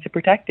we need to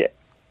protect it.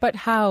 But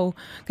how?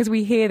 Because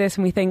we hear this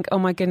and we think, oh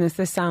my goodness,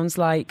 this sounds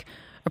like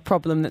a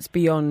problem that's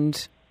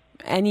beyond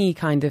any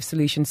kind of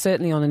solution,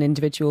 certainly on an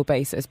individual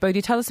basis.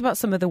 Bodhi, tell us about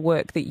some of the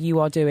work that you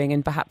are doing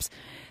and perhaps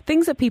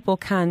things that people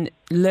can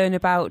learn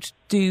about,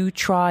 do,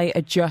 try,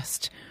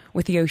 adjust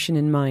with the ocean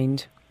in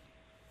mind.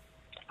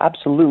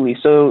 Absolutely.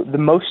 So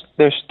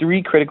there's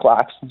 3 critical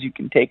actions you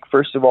can take.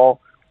 First of all,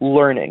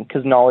 learning,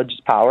 because knowledge is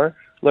power.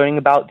 Learning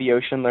about the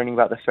ocean, learning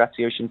about the threats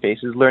the ocean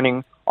faces,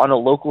 learning on a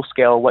local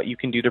scale what you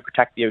can do to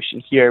protect the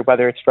ocean here,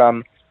 whether it's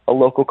from a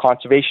local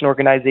conservation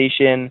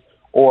organization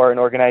or an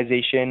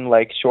organization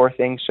like Shore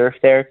Thing Surf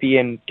Therapy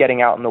and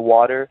getting out in the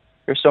water.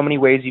 There's so many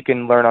ways you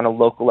can learn on a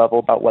local level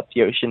about what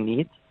the ocean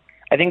needs.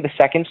 I think the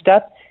second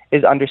step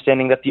is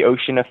understanding that the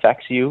ocean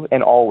affects you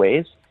in all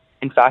ways.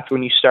 In fact,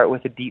 when you start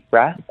with a deep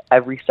breath,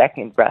 every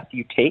second breath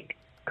you take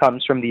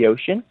comes from the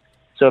ocean.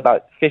 So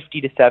about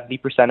 50 to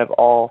 70% of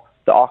all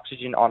the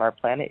oxygen on our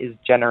planet is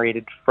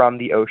generated from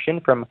the ocean,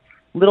 from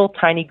little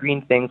tiny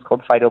green things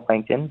called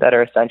phytoplankton that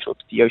are essential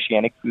to the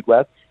oceanic food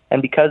web.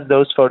 And because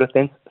those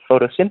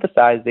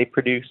photosynthesize, they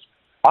produce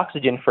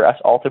oxygen for us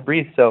all to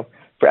breathe. So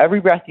for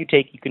every breath you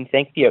take, you can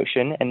thank the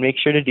ocean, and make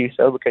sure to do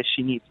so because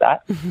she needs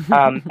that.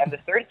 And the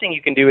third thing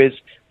you can do is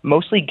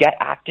mostly get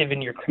active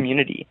in your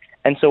community.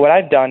 And so what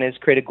I've done is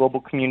create a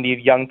global community of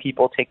young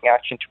people taking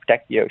action to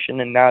protect the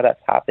ocean. And now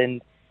that's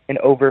happened in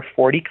over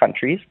 40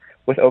 countries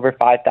with over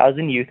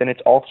 5,000 youth. And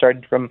it's all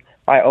started from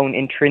my own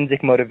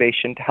intrinsic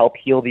motivation to help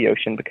heal the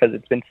ocean, because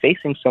it's been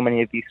facing so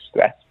many of these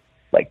threats,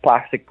 like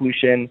plastic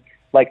pollution,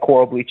 like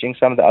coral bleaching,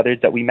 some of the others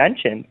that we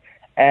mentioned.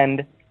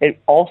 And it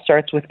all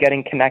starts with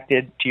getting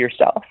connected to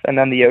yourself and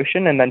then the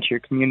ocean and then to your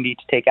community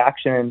to take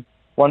action. And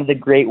one of the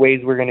great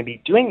ways we're going to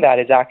be doing that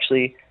is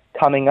actually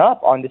coming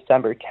up on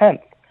December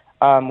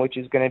 10th, which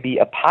is going to be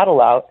a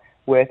paddle out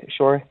with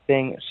Shore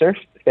Thing Surf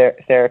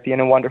Therapy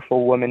and a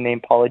wonderful woman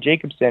named Paula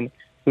Jacobson,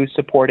 who's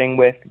supporting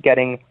with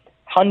getting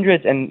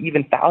hundreds and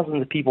even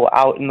thousands of people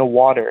out in the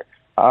water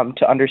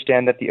to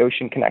understand that the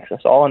ocean connects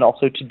us all, and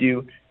also to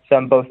do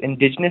some both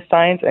indigenous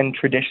science and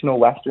traditional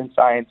Western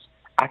science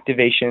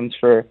activations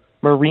for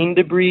marine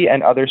debris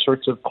and other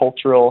sorts of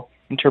cultural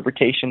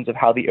interpretations of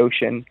how the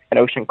ocean and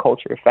ocean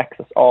culture affects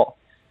us all.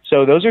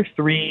 So those are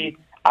 3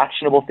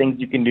 actionable things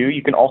you can do.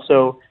 You can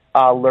also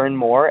learn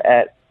more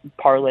at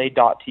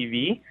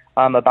parlay.tv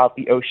about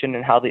the ocean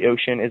and how the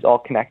ocean is all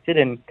connected,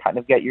 and kind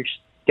of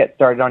get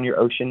started on your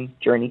ocean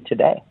journey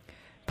today.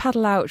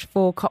 Paddle out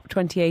for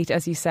COP28,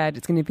 as you said.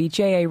 It's going to be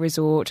JA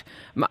Resort.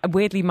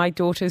 Weirdly, my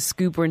daughter's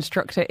scuba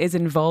instructor is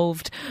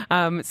involved.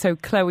 So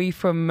Chloe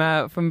from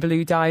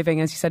Blue Diving,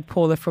 as you said,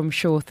 Paula from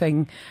Shore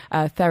Thing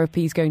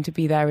Therapy is going to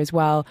be there as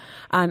well.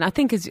 And I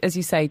think, as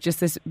you say, just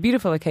this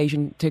beautiful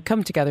occasion to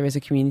come together as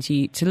a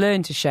community, to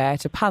learn, to share,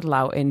 to paddle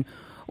out in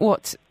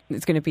what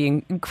is going to be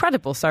an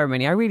incredible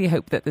ceremony. I really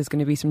hope that there's going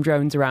to be some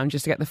drones around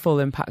just to get the full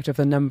impact of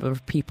the number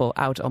of people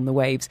out on the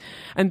waves.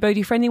 And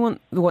Bodhi, for anyone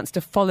who wants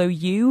to follow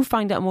you,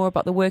 find out more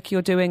about the work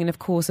you're doing, and of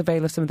course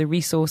avail of some of the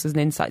resources and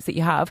insights that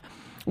you have,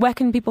 where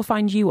can people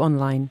find you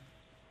online?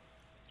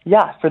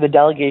 Yeah, for the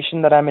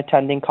delegation that I'm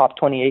attending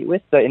COP28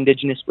 with, the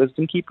Indigenous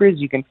Wisdom Keepers,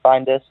 you can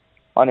find us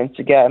on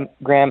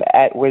Instagram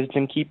at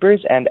Wisdom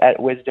Keepers and at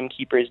Wisdom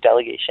Keepers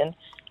Delegation.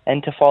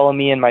 And to follow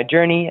me in my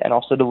journey, and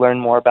also to learn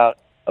more about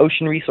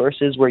ocean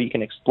resources where you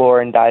can explore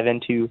and dive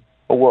into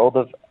a world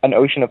of an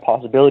ocean of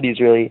possibilities,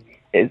 really,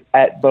 is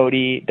at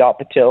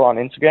bodhi.patil on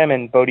Instagram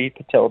and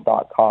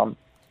bodhipatil.com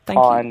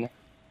on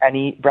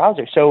any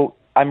browser. So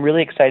I'm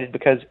really excited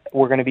because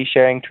we're going to be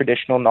sharing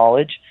traditional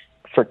knowledge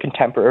for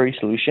contemporary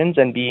solutions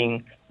and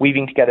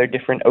weaving together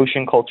different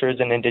ocean cultures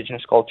and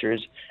indigenous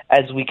cultures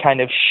as we kind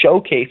of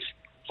showcase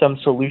some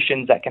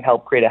solutions that can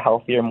help create a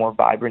healthier, more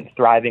vibrant,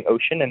 thriving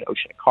ocean and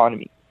ocean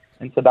economy.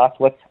 And so that's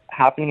what's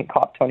happening at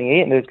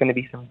COP28, and there's going to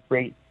be some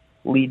great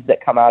leads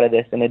that come out of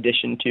this in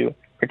addition to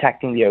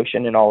protecting the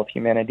ocean and all of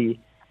humanity,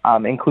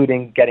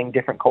 including getting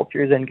different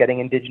cultures and getting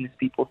indigenous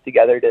peoples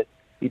together to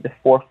be the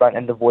forefront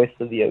and the voice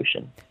of the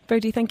ocean.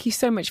 Bodhi, thank you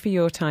so much for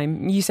your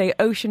time. You say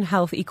ocean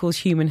health equals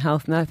human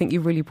health, and I think you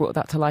really brought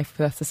that to life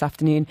for us this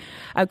afternoon.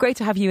 Great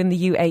to have you in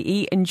the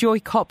UAE. Enjoy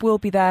COP. We'll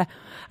be there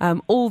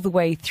all the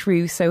way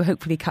through, so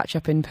hopefully catch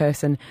up in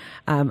person,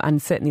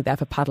 and certainly there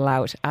for paddle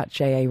out at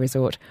JA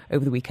Resort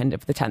over the weekend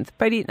of the 10th.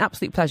 Bodhi, an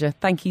absolute pleasure.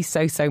 Thank you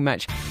so, so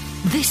much.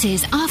 This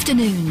is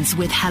Afternoons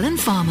with Helen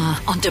Farmer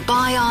on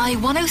Dubai Eye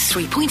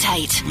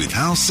 103.8. With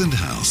House and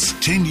House,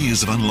 10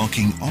 years of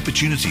unlocking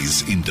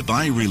opportunities in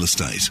Dubai real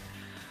estate.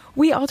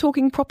 We are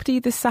talking property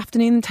this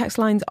afternoon. The text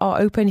lines are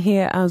open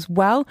here as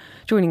well.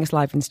 Joining us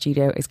live in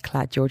studio is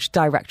Claire George,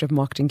 Director of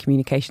Marketing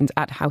Communications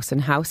at House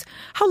and House.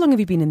 How long have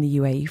you been in the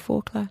UAE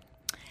for, Claire?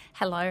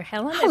 Hello,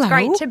 Helen. Hello. It's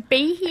great to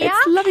be here.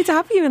 It's lovely to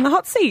have you in the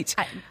hot seat.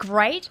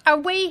 Great.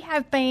 We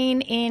have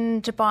been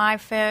in Dubai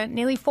for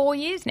nearly 4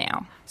 years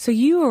now. So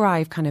you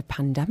arrived kind of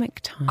pandemic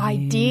time. I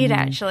did,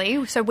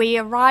 actually. So we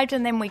arrived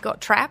and then we got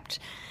trapped.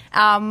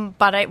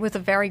 But it was a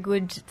very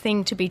good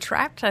thing to be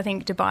trapped. I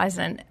think Dubai is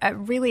a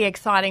really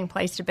exciting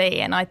place to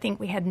be, and I think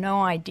we had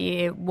no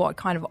idea what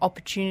kind of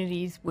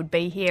opportunities would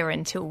be here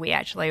until we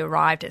actually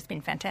arrived. It's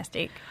been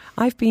fantastic.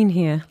 I've been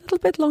here a little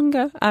bit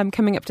longer,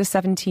 coming up to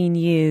 17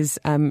 years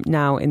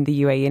now in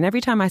the UAE, and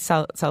every time I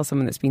tell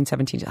someone that's been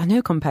 17 years, I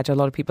know compared to a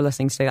lot of people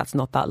listening today, that's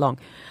not that long.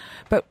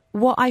 But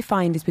what I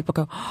find is people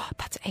go, oh,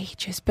 that's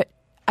ages, but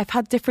I've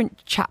had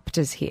different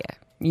chapters here.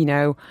 You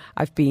know,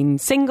 I've been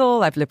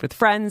single, I've lived with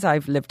friends,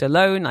 I've lived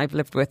alone, I've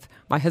lived with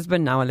my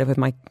husband, now I live with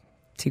my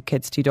 2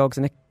 kids, 2 dogs,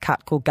 and a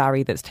cat called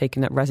Gary that's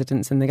taken up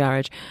residence in the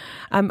garage.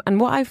 And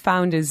what I've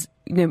found is,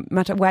 you know, no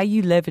matter where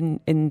you live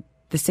in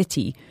the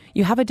city,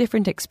 you have a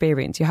different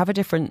experience, you have a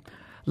different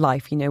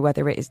life, you know,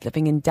 whether it is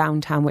living in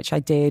downtown, which I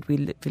did, we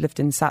lived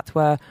in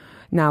Satwa,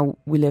 now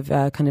we live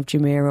kind of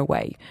Jumeirah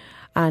way.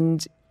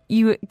 And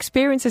you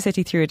experience the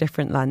city through a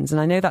different lens,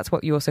 and I know that's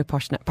what you're so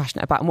passionate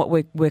about, and what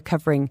we're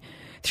covering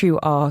through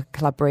our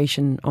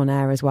collaboration on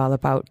air as well,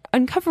 about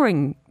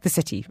uncovering the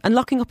city,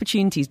 unlocking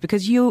opportunities,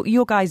 because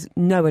you guys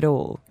know it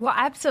all. Well,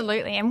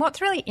 absolutely. And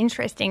what's really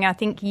interesting, I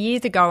think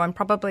years ago, and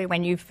probably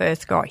when you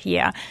first got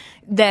here,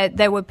 that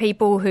there were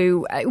people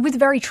who, it was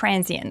very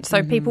transient.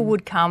 So people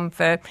would come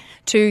for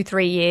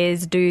 2-3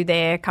 years, do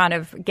their kind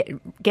of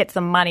get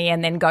some money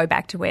and then go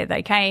back to where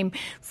they came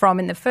from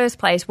in the first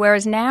place.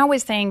 Whereas now we're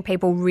seeing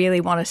people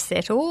really want to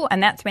settle,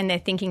 and that's when they're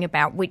thinking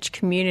about which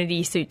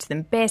community suits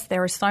them best.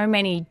 There are so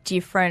many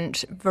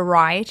different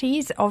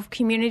varieties of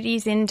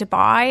communities in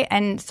Dubai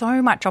and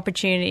so much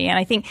opportunity. And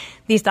I think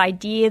this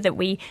idea that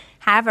we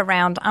have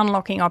around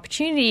unlocking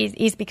opportunities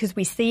is because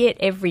we see it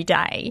every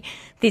day.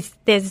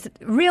 There's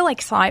real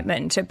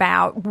excitement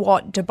about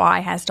what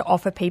Dubai has to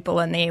offer people,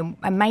 and they're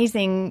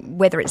amazing,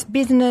 whether it's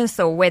business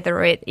or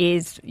whether it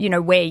is, you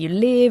know, where you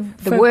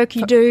live, the work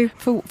you do.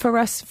 For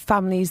us,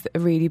 families, a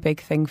really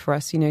big thing for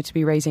us, you know, to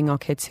be raising our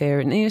kids here,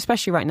 and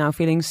especially right now,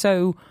 feeling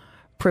so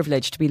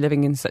privileged to be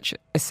living in such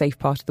a safe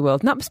part of the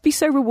world. And that must be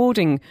so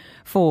rewarding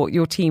for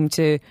your team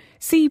to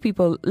see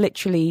people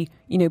literally,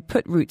 you know,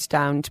 put roots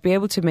down, to be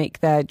able to make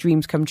their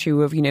dreams come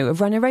true of, you know,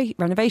 of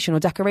renovation or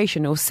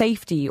decoration or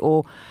safety,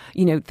 or,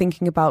 you know,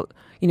 thinking about,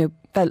 you know,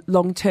 their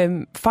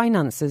long-term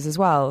finances as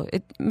well.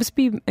 It must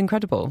be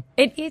incredible.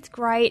 It's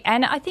great.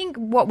 And I think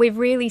what we've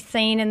really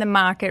seen in the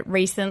market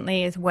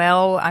recently as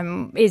well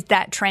is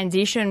that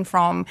transition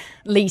from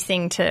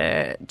leasing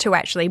to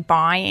actually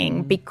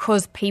buying,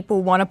 because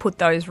people want to put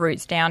those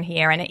roots down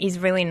here. And it is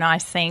really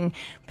nice seeing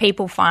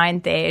people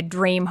find their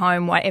dream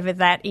home, whatever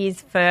that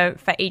is for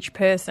each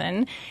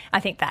person. I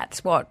think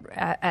that's what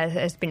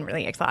has been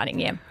really exciting,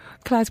 yeah.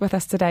 Claire's with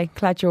us today,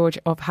 Claire George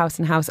of House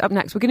and House. Up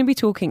next, we're going to be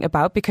talking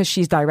about, because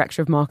she's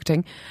Director of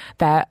Marketing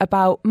there,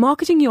 about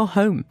marketing your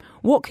home.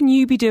 What can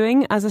you be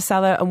doing as a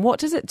seller, and what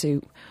does it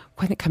do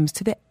when it comes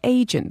to the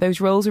agent,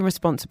 those roles and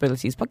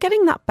responsibilities, but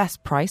getting that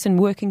best price and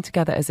working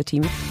together as a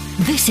team.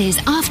 This is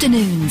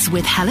Afternoons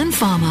with Helen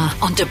Farmer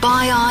on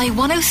Dubai Eye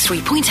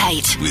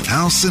 103.8. With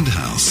House and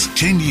House,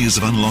 10 years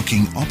of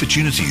unlocking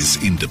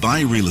opportunities in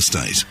Dubai real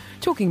estate.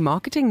 Talking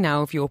marketing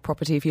now of your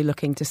property if you're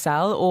looking to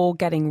sell or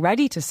getting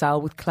ready to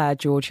sell with Claire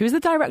George, who is the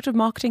Director of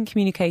Marketing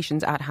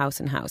Communications at House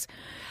and House.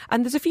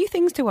 And there's a few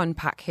things to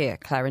unpack here,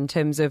 Claire, in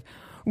terms of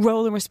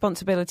role and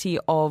responsibility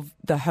of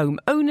the home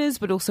owners,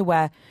 but also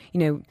where,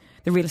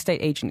 the real estate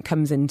agent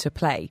comes into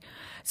play.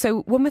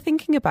 So when we're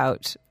thinking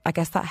about, I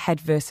guess, that head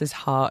versus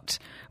heart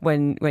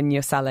when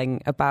you're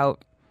selling,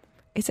 about,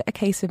 is it a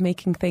case of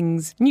making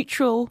things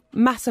neutral,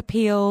 mass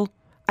appeal,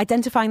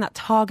 identifying that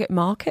target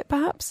market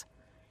perhaps?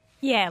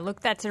 Yeah,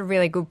 look, that's a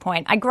really good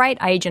point. A great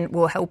agent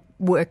will help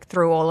work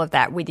through all of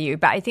that with you.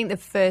 But I think the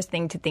first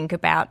thing to think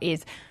about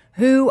is,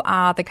 who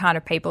are the kind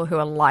of people who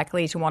are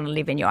likely to want to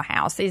live in your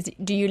house?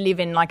 Do you live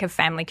in like a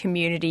family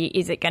community?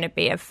 Is it going to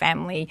be a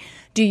family?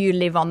 Do you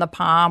live on the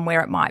Palm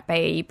where it might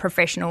be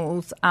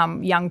professionals,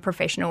 young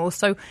professionals?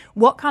 So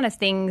what kind of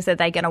things are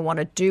they going to want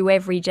to do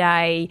every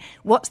day?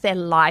 What's their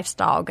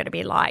lifestyle going to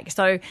be like?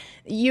 So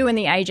you and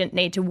the agent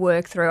need to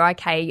work through,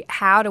 okay,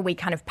 how do we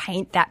kind of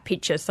paint that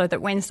picture so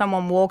that when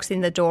someone walks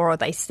in the door or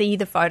they see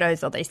the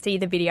photos or they see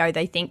the video,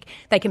 they think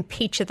they can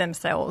picture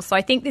themselves. So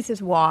I think this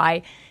is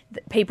why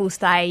people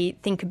say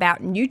think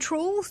about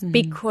neutrals,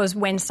 because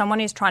when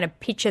someone is trying to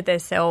picture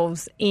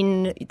themselves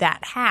in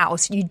that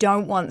house, you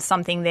don't want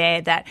something there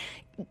that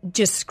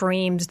just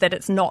screams that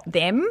it's not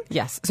them.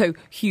 Yes, so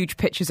huge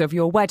pictures of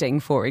your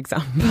wedding, for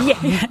example.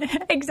 Yeah,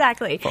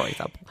 exactly. For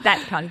example. That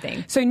kind of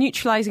thing. So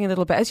neutralising a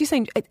little bit. As you're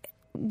saying,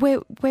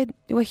 we're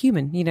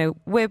human,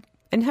 we're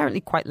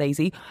inherently quite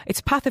lazy. It's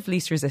path of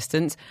least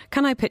resistance.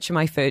 Can I picture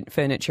my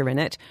furniture in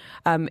it?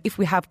 If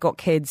we have got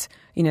kids,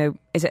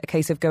 is it a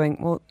case of going,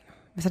 well,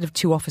 instead of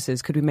two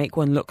offices, could we make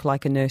one look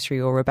like a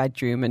nursery or a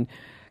bedroom and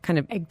kind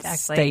of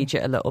stage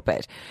it a little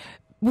bit?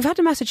 We've had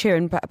a message here,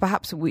 and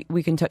perhaps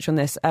we can touch on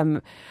this.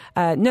 No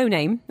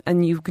name,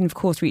 and you can, of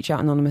course, reach out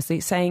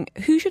anonymously, saying,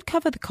 who should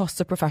cover the costs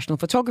of professional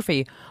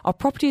photography? Our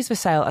property is for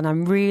sale, and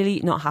I'm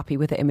really not happy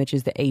with the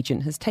images the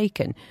agent has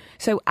taken.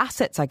 So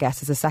assets, I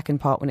guess, is the second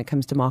part when it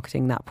comes to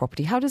marketing that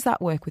property. How does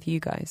that work with you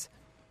guys?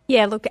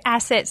 Yeah, look,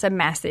 assets are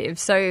massive.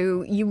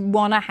 So you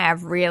want to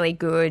have really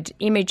good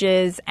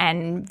images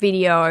and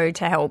video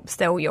to help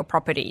sell your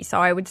property. So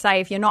I would say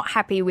if you're not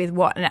happy with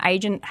what an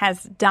agent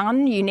has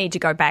done, you need to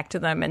go back to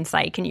them and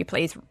say, can you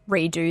please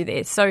redo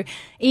this? So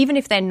even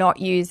if they're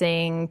not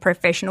using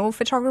professional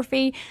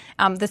photography,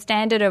 the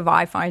standard of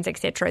iPhones,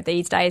 etc.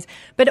 these days,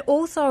 but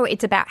also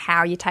it's about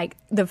how you take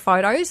the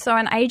photos. So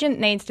an agent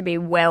needs to be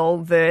well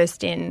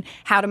versed in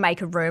how to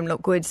make a room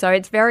look good. So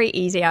it's very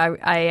easy.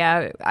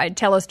 I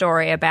tell a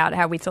story about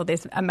how we saw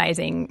this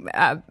amazing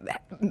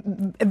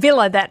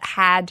villa that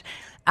had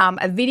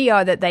a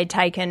video that they'd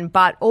taken,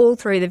 but all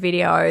through the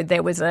video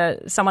there was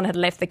someone had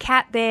left the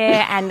cat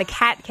there, and the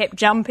cat kept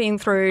jumping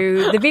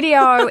through the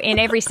video in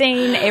every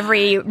scene,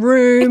 every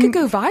room. It could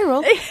go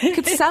viral. You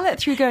could sell it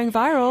through going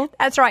viral.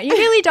 That's right. You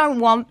really don't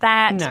want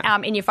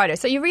that in your photo.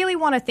 So you really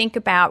want to think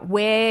about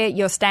where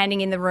you're standing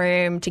in the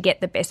room to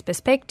get the best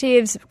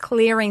perspectives,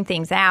 clearing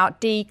things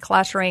out,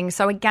 decluttering.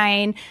 So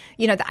again,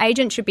 the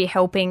agent should be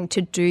helping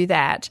to do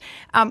that.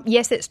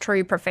 Yes, it's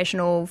true,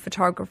 professional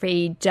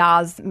photography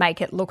does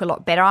make it look a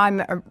lot better.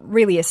 I'm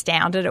really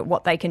astounded at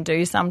what they can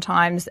do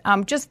sometimes.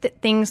 Just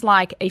things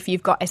like if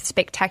you've got a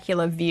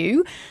spectacular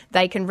view,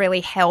 they can really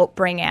help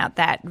bring out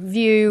that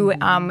view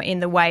in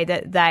the way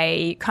that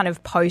they kind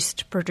of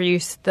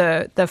post-produce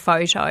the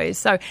photos.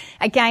 So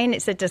again,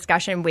 it's a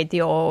discussion with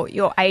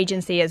your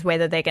agency as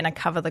whether they're going to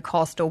cover the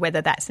cost or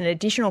whether that's an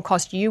additional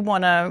cost you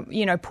want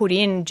to, put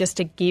in just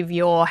to give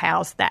your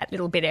house that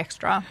little bit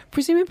extra.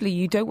 Presumably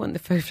you don't want the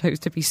photos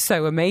to be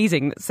so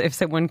amazing that if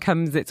someone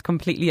comes, it's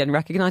completely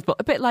unrecognisable.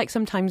 A bit like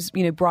sometimes,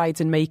 brides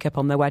in makeup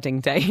on their wedding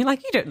day.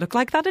 Like, you don't look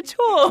like that at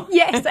all.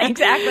 Yes,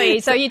 exactly.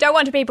 So you don't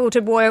want people to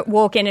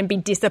walk in and be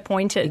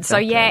disappointed.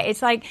 Exactly. So, yeah,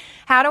 it's like,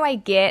 how do I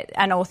get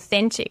an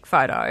authentic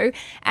photo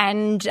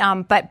and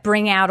but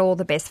bring out all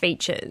the best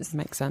features?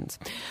 Makes sense.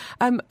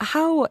 I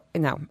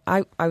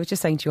was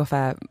just saying to you off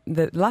air,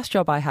 the last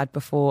job I had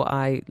before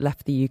I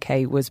left the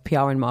UK was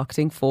PR and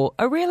marketing for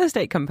a real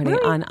estate company,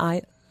 and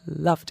I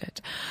loved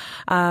it.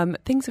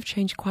 Things have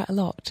changed quite a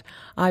lot.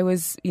 I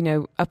was,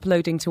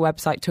 uploading to a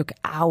website took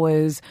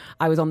hours.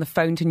 I was on the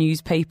phone to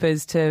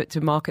newspapers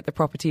to market the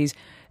properties.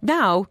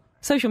 Now,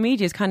 social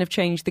media has kind of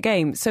changed the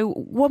game. So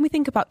when we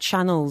think about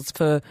channels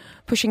for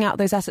pushing out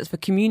those assets, for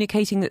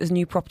communicating that there's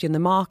new property in the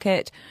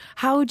market,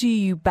 how do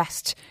you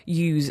best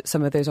use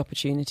some of those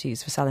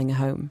opportunities for selling a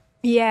home?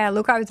 Yeah,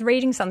 look, I was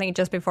reading something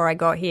just before I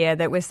got here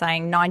that was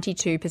saying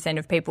 92%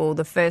 of people,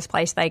 the first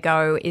place they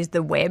go is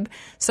the web.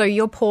 So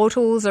your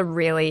portals are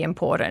really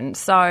important.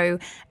 So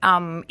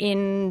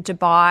in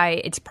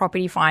Dubai, it's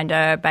Property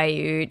Finder,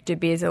 Bayut,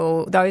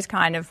 Dubizzle, those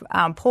kind of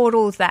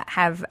portals that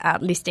have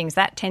listings.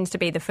 That tends to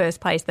be the first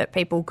place that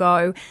people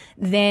go.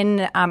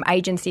 Then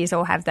agencies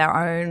all have their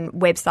own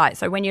website.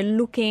 So when you're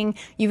looking,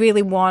 you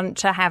really want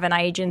to have an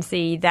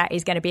agency that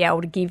is going to be able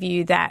to give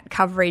you that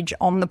coverage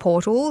on the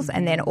portals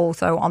and then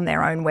also on their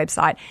their own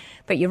website.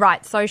 But you're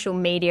right, social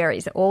media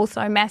is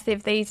also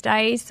massive these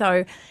days.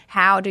 So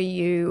how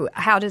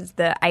does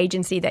the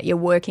agency that you're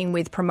working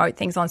with promote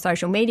things on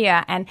social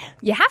media? And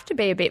you have to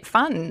be a bit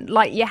fun.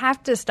 Like, you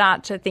have to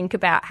start to think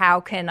about, how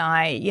can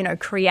I,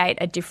 create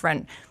a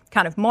different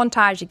kind of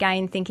montage,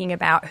 again, thinking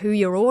about who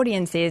your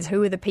audience is,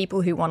 who are the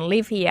people who want to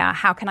live here,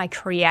 how can I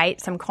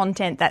create some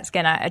content that's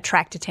going to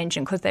attract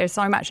attention, because there's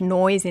so much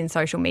noise in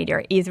social media,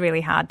 it is really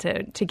hard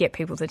to get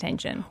people's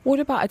attention. What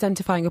about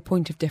identifying a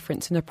point of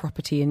difference in a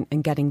property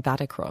and getting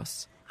that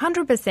across?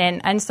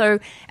 100%. And so,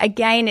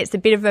 again, it's a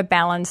bit of a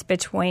balance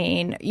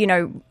between,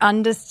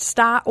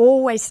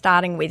 always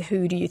starting with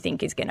who do you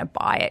think is going to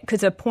buy it?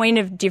 Because a point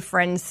of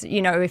difference,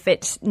 if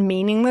it's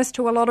meaningless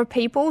to a lot of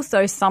people,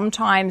 so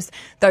sometimes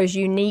those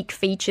unique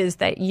features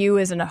that you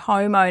as a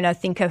homeowner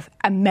think of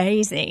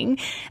amazing,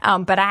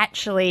 but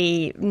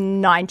actually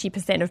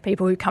 90% of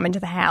people who come into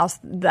the house,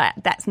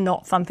 that's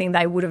not something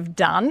they would have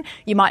done.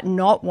 You might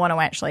not want to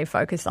actually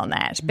focus on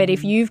that. But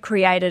if you've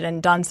created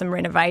and done some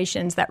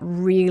renovations that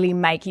really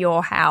make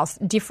your house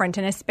different,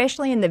 and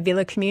especially in the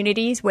villa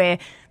communities where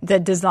the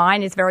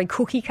design is very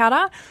cookie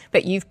cutter,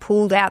 but you've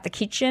pulled out the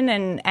kitchen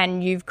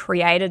and you've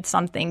created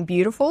something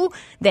beautiful,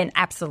 then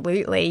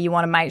absolutely you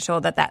want to make sure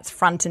that that's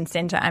front and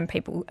centre and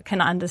people can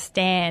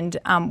understand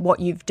what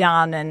you've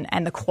done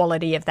and the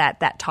quality of that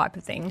type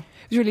of thing.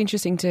 It was really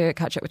interesting to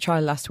catch up with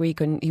Charlie last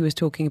week when he was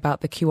talking about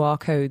the QR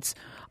codes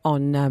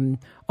on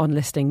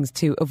listings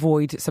to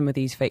avoid some of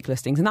these fake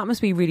listings. And that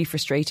must be really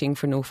frustrating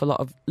for an awful lot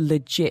of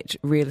legit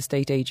real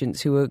estate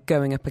agents who are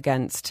going up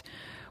against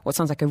what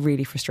sounds like a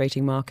really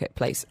frustrating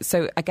marketplace.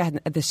 So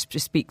again, this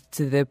just speaks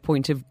to the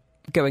point of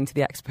going to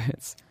the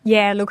experts.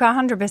 Yeah, look,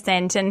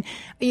 100%. And,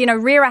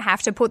 RERA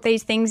have to put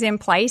these things in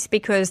place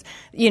because,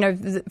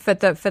 for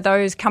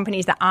those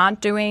companies that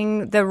aren't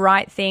doing the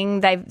right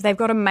thing, they've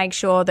got to make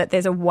sure that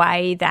there's a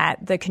way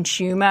that the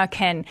consumer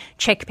can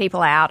check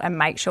people out and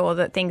make sure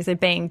that things are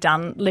being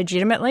done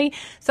legitimately.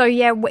 So,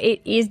 yeah,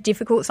 it is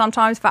difficult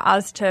sometimes for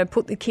us to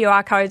put the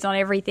QR codes on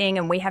everything,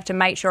 and we have to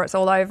make sure it's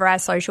all over our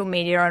social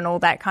media and all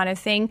that kind of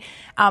thing.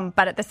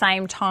 But at the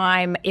same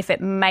time, if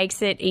it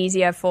makes it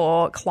easier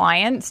for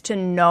clients to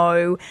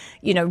know,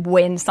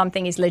 when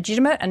something is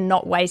legitimate and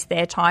not waste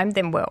their time,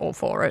 then we're all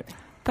for it.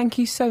 Thank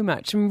you so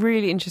much. Some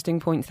really interesting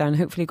points there, and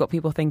hopefully got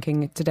people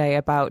thinking today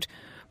about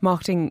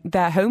marketing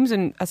their homes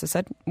and, as I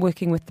said,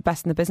 working with the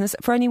best in the business.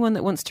 For anyone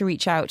that wants to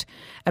reach out,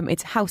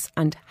 it's House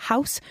and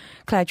House.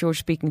 Claire George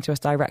speaking to us,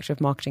 Director of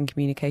Marketing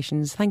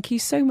Communications. Thank you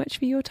so much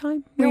for your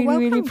time. You're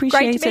welcome. Really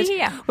appreciate it. Great to be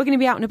here. We're going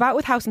to be out and about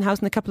with House and House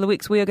in a couple of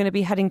weeks. We are going to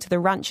be heading to the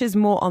ranches.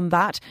 More on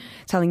that,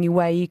 telling you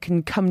where you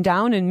can come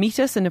down and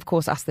meet us, and of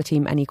course ask the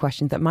team any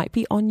questions that might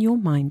be on your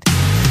mind.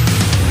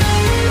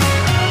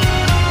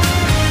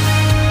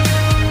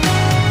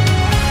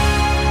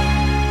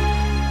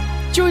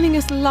 Joining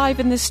us live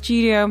in the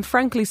studio, I'm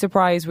frankly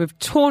surprised we've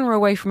torn her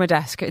away from her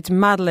desk. It's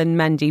Madeleine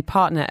Mendy,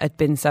 partner at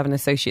Bin 7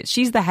 Associates.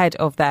 She's the head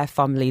of their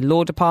family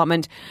law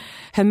department.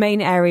 Her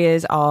main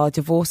areas are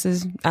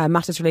divorces,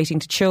 matters relating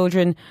to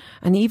children,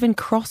 and even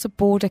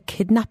cross-border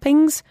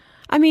kidnappings.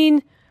 I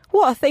mean,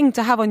 what a thing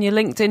to have on your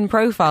LinkedIn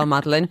profile,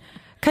 Madeleine.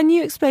 Can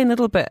you explain a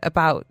little bit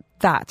about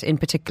that in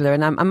particular?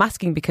 And I'm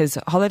asking because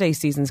holiday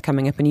season's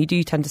coming up and you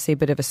do tend to see a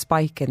bit of a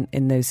spike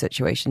in those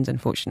situations,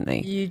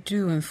 unfortunately. You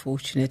do,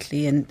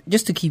 unfortunately. And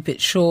just to keep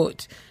it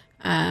short,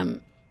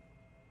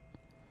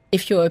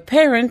 if you're a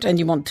parent and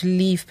you want to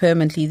leave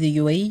permanently the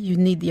UAE, you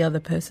need the other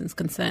person's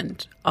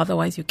consent.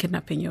 Otherwise, you're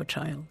kidnapping your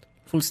child.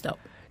 Full stop.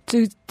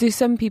 Do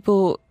some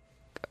people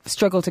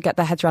struggle to get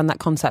their heads around that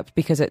concept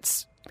because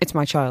it's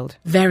my child?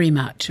 Very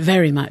much.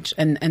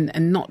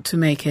 And not to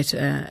make it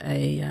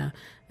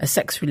a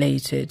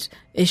sex-related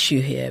issue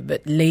here,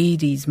 but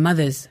ladies,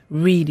 mothers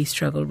really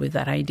struggle with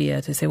that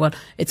idea to say, well,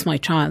 it's my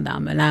child that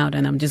I'm allowed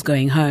and I'm just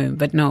going home.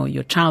 But no,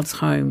 your child's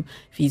home,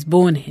 if he's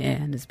born here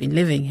and has been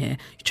living here,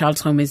 your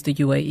child's home is the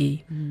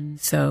UAE.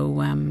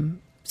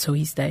 So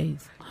he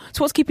stays.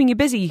 So what's keeping you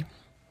busy?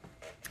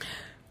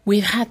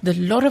 We've had a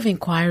lot of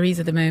inquiries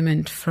at the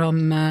moment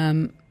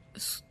from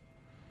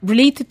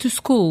related to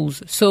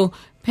schools. So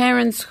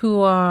parents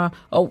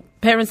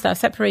parents that are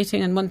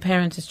separating and one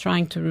parent is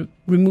trying to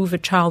remove a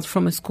child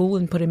from a school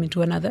and put him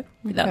into another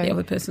without the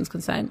other person's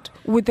consent.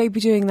 Would they be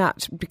doing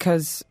that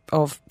because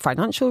of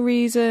financial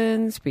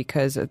reasons,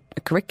 because of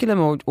a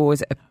curriculum, or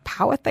is it a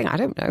power thing? I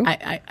don't know.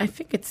 I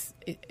think it's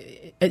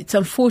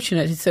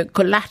unfortunate. It's a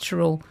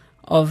collateral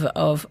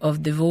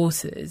of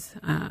divorces.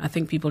 I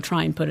think people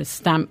try and put a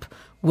stamp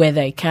where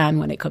they can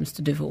when it comes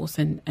to divorce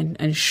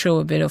and show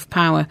a bit of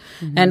power.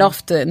 Mm-hmm. And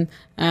often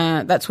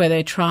that's where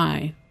they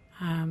try.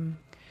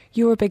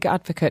 You're a big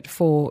advocate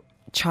for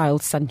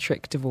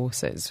child-centric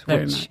divorces.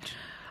 Very much.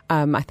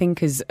 I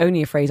think is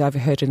only a phrase I've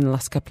heard in the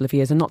last couple of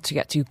years, and not to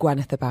get too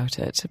Gwyneth about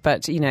it.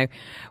 But,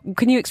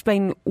 can you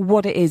explain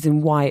what it is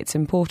and why it's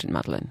important,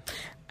 Madeleine?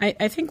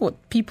 I think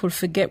what people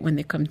forget when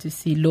they come to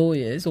see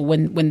lawyers, or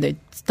when they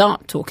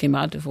start talking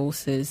about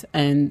divorces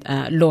and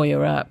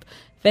lawyer up,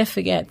 they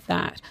forget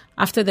that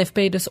after they've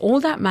paid us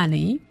all that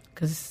money,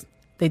 because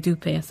they do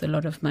pay us a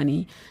lot of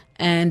money,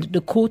 and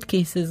the court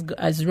case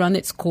has run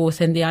its course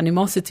and the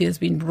animosity has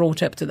been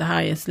brought up to the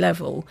highest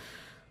level,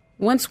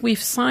 once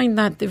we've signed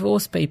that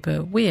divorce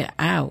paper, we're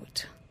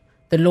out.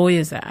 The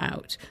lawyers are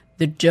out.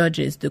 The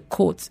judges, the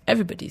courts,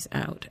 everybody's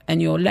out.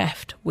 And you're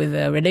left with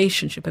a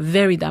relationship, a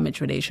very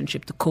damaged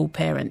relationship, to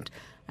co-parent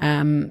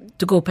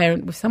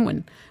with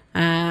someone.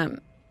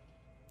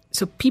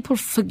 So people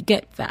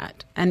forget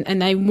that.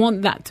 And I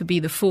want that to be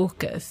the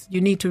focus.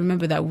 You need to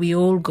remember that we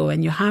all go,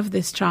 and you have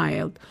this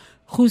child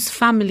whose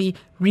family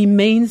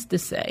remains the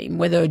same,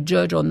 whether a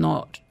judge or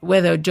not,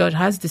 whether a judge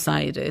has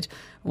decided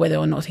whether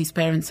or not his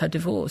parents are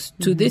divorced.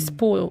 To this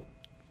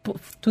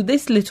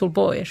little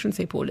boy, I shouldn't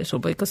say poor little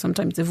boy, because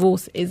sometimes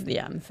divorce is the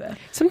answer.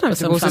 Sometimes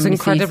divorce is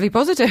incredibly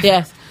positive.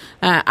 Yes.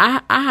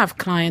 I have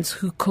clients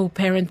who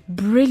co-parent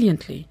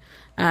brilliantly,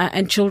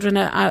 and children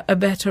are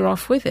better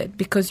off with it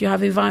because you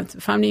have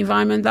family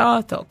environments that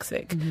are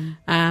toxic.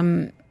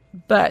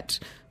 But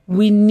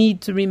we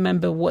need to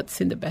remember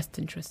what's in the best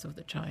interest of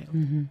the child.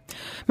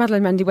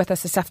 Madeleine Mendy with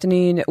us this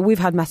afternoon. We've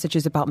had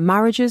messages about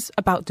marriages,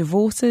 about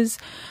divorces,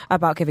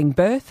 about giving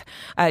birth.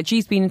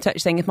 G's been in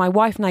touch saying, if my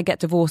wife and I get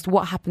divorced,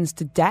 what happens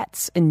to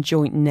debts in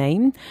joint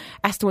name?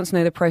 Esther wants to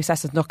know the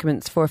process and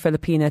documents for a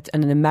Filipina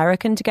and an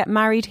American to get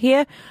married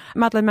here.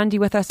 Madeleine Mendy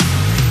with us.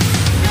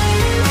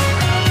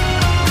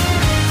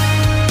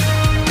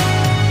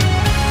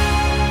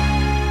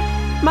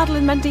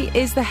 Madeleine Mendy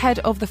is the head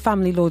of the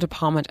Family Law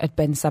Department at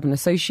Ben Seven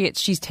Associates.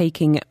 She's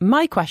taking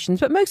my questions,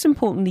 but most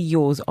importantly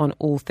yours, on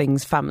all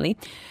things family.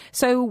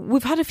 So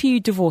we've had a few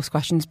divorce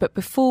questions, but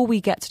before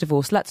we get to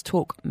divorce, let's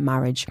talk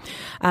marriage.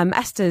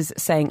 Esther's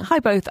saying,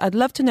 hi both, I'd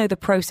love to know the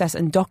process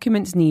and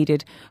documents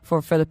needed for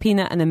a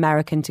Filipina and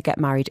American to get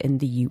married in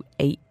the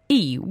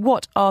UAE.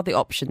 What are the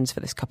options for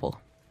this couple?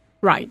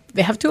 Right.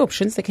 They have two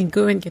options. They can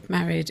go and get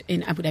married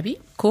in Abu Dhabi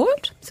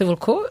court, civil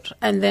court.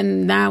 And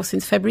then now,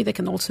 since February, they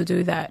can also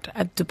do that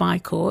at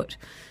Dubai court.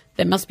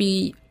 They must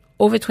be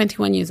over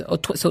 21 years,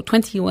 so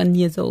 21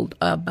 years old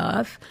or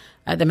above.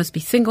 They must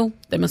be single.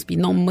 They must be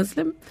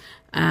non-Muslim.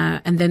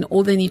 And then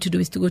all they need to do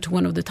is to go to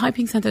one of the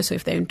typing centers. So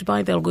if they're in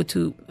Dubai, they'll go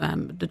to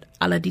the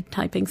Al-Adid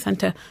Typing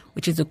Center,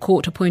 which is a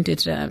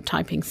court-appointed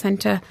typing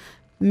center,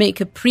 make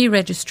a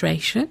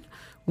pre-registration.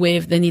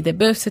 They need their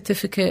birth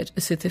certificate,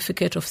 a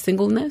certificate of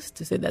singleness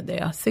to say that they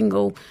are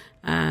single.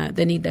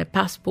 They need their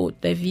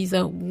passport, their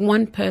visa.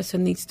 One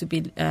person needs to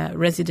be a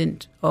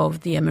resident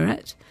of the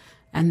Emirate.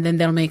 And then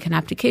they'll make an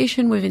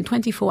application. Within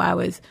 24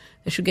 hours,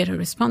 they should get a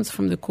response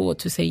from the court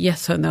to say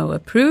yes or no,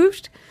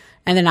 approved.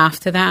 And then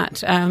after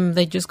that,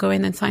 they just go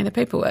in and sign the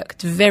paperwork.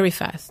 It's very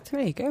fast.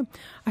 There you go.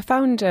 I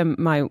found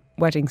my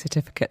wedding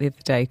certificate the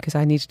other day because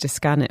I needed to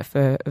scan it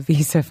for a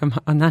visa for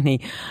my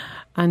nanny.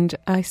 And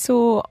I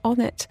saw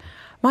on it,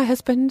 my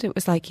husband, it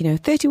was like,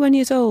 31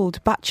 years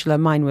old, bachelor.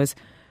 Mine was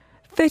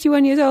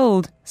 31 years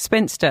old,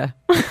 spinster.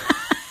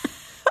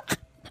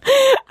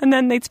 And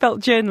then they'd spelt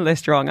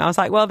journalist wrong. I was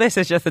like, well, this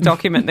is just the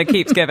document that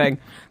keeps giving.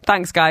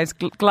 Thanks, guys.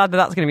 Glad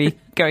that's going to be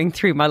going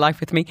through my life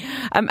with me.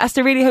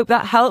 Esther, really hope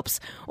that helps.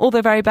 All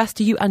the very best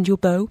to you and your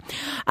beau.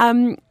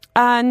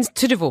 And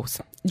to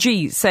divorce.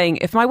 G saying,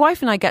 if my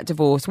wife and I get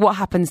divorced, what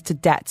happens to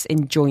debts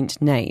in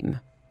joint name?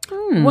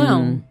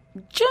 Well,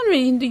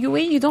 generally in the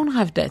UAE, you don't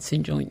have debts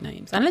in joint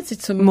names unless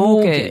it's a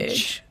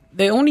mortgage.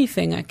 The only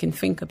thing I can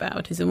think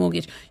about is a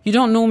mortgage. You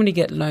don't normally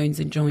get loans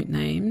in joint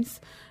names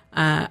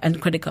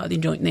and credit card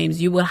in joint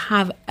names. You will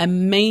have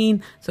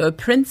a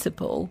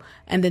principal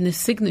and then a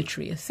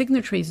signatory. A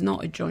signatory is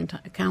not a joint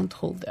account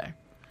holder.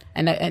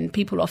 And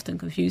people often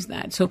confuse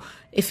that. So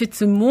if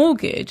it's a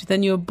mortgage,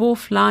 then you're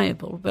both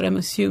liable. But I'm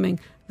assuming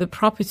the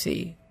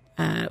property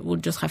will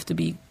just have to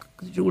be,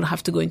 you will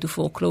have to go into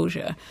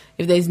foreclosure.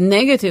 If there's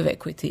negative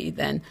equity,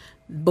 then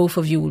both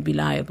of you will be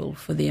liable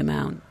for the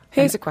amount.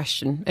 Here's a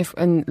question,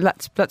 and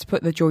let's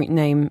put the joint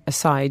name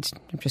aside.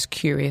 I'm just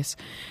curious.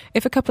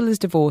 If a couple is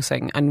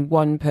divorcing and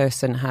one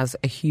person has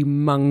a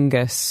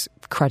humongous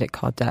credit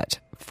card debt,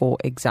 for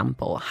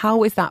example,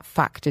 how is that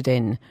factored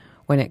in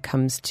when it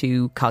comes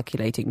to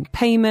calculating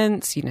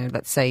payments?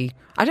 Let's say,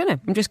 I don't know,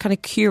 I'm just kind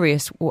of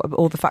curious what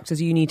all the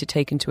factors you need to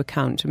take into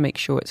account to make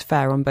sure it's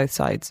fair on both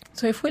sides.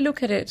 So if we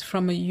look at it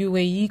from a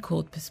UAE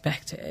court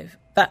perspective,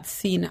 that's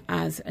seen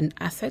as an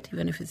asset,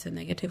 even if it's a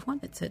negative one,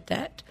 it's a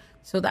debt.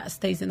 So that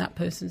stays in that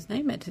person's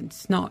name.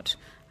 It's not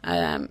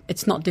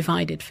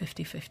divided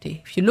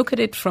 50-50. If you look at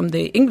it from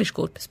the English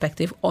court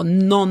perspective or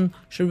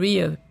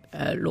non-Sharia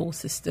law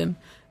system,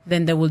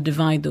 then they will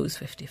divide those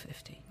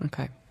 50-50.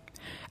 Okay.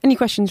 Any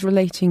questions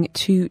relating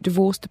to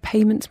divorce, to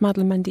payments?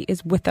 Madeleine Mendy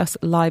is with us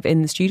live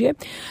in the studio.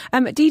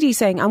 Dee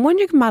saying, I'm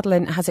wondering if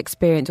Madeleine has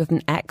experience with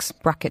an ex,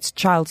 brackets,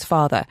 child's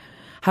father,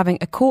 having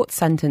a court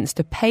sentence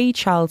to pay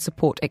child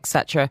support,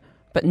 etc.,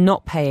 but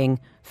not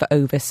paying for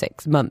over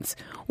 6 months.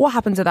 What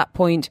happens at that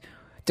point?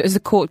 Does the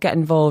court get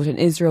involved, and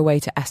is there a way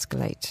to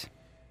escalate?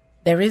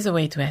 There is a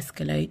way to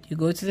escalate. You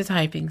go to the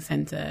typing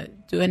centre,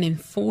 do an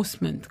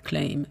enforcement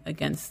claim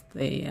against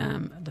the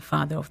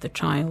father of the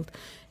child.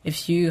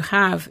 If you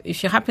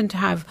happen to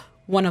have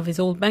one of his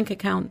old bank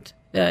account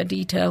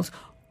details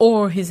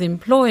or his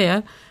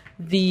employer,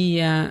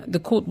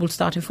 the court will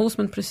start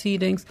enforcement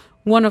proceedings.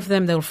 One of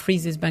them, they'll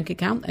freeze his bank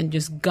account and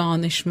just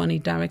garnish money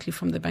directly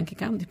from the bank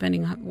account,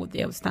 depending on what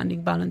the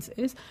outstanding balance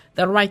is.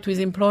 They'll write to his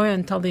employer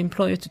and tell the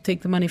employer to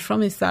take the money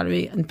from his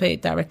salary and pay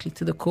it directly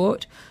to the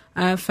court.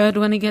 Third,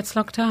 when he gets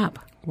locked up.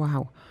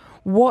 Wow.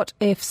 What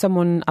if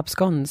someone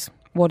absconds?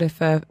 What if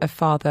a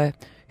father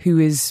who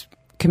is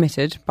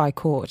committed by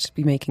court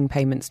be making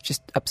payments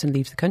just ups and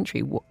leaves the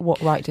country?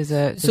 What right does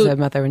a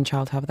mother and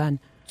child have then?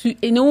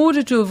 In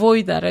order to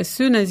avoid that, as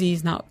soon as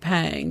he's not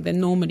paying, then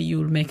normally you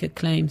will make a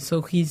claim.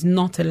 So he's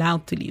not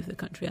allowed to leave the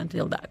country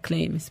until that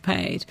claim is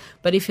paid.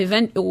 But if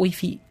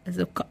he has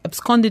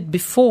absconded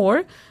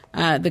before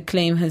the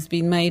claim has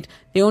been made,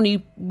 the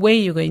only way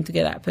you're going to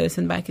get that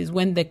person back is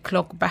when they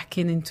clock back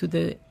into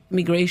the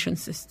immigration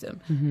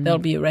system. Mm-hmm. They'll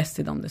be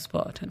arrested on the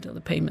spot until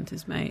the payment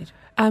is made.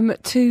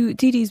 To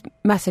Dee Dee's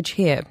message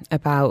here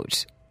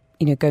about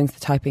going to the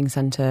typing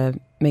centre,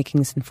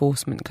 making this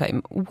enforcement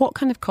claim, what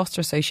kind of costs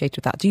are associated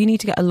with that? Do you need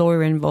to get a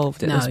lawyer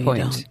involved at this point?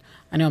 No, you don't.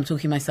 I know I'm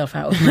talking myself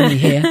out of money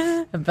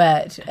here,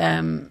 but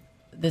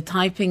the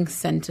typing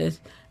centre,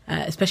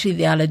 especially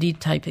the Al Hadid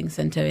typing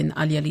centre in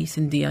Al Yalis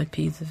in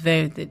DIP,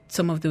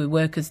 some of the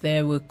workers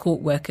there were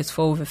court workers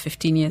for over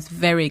 15 years,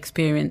 very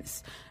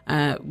experienced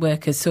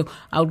workers. So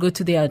I'll go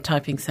to the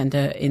typing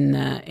centre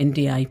in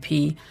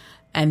DIP,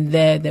 and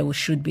there they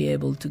should be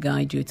able to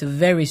guide you. It's a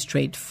very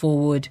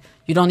straightforward.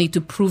 You don't need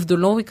to prove the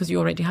law because you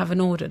already have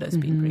an order that's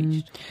been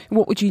breached.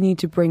 What would you need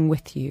to bring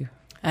with you?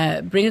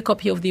 Bring a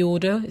copy of the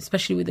order,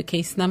 especially with the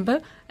case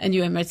number and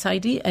your Emirates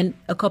ID, and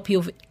a copy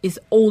of his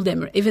old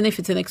Emirates. Even if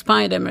it's an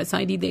expired Emirates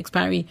ID, the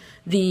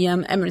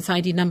Emirates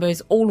ID number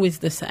is always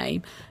the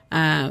same.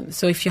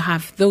 So if you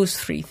have those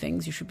three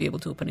things, you should be able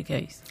to open a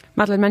case.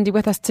 Madeleine Mendy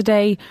with us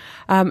today.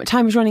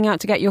 Time is running out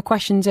to get your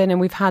questions in, and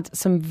we've had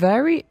some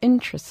very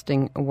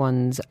interesting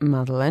ones,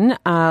 Madeleine.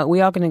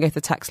 We are going to go to the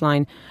text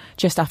line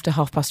just after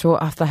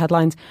 4:30, after the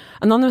headlines.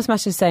 Anonymous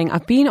message saying,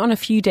 I've been on a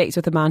few dates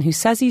with a man who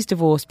says he's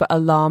divorced, but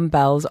alarm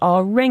bells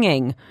are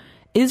ringing.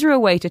 Is there a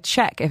way to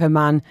check if a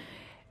man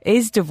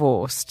is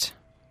divorced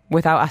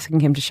without asking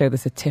him to show the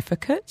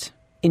certificate?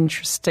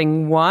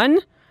 Interesting one.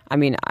 I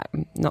mean, I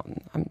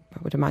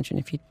would imagine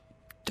if you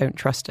don't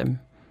trust him,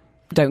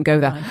 don't go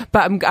there.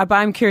 Right. But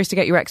I'm curious to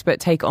get your expert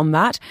take on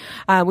that.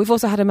 We've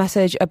also had a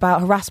message about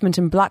harassment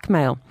and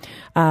blackmail.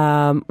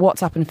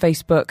 WhatsApp and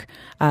Facebook,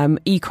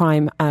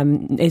 e-crime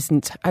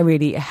isn't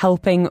really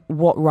helping.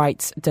 What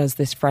rights does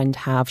this friend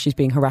have? She's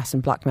being harassed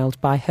and blackmailed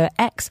by her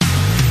ex.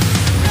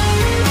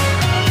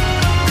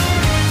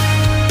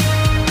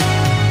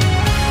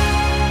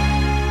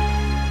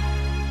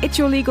 It's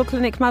your legal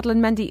clinic.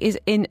 Madeleine Mendy is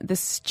in the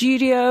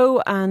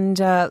studio, and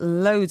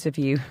loads of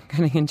you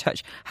getting in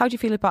touch. How do you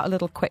feel about a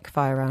little quick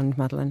fire round,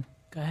 Madeleine?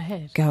 Go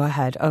ahead. Go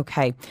ahead.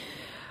 Okay.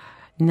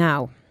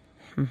 Now,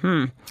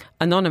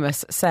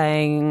 Anonymous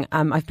saying,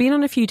 I've been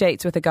on a few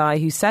dates with a guy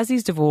who says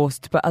he's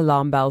divorced, but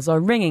alarm bells are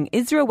ringing.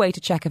 Is there a way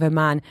to check if a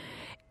man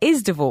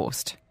is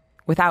divorced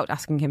without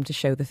asking him to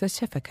show the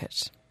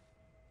certificate?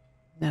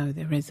 No,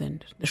 there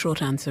isn't. The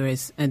short answer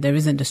is there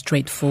isn't a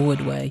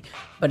straightforward way.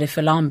 But if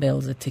alarm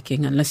bells are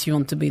ticking, unless you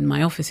want to be in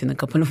my office in a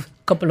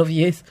couple of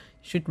years,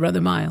 you should run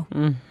a mile.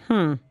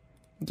 Mm-hmm.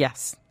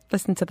 Yes.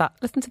 Listen to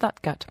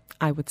that gut,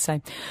 I would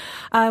say.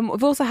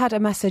 We've also had a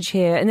message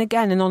here, and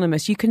again,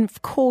 anonymous. You can,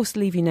 of course,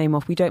 leave your name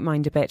off. We don't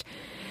mind a bit.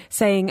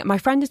 Saying, my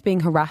friend is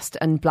being harassed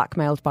and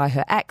blackmailed by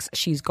her ex.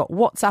 She's got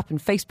WhatsApp and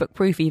Facebook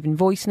proof, even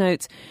voice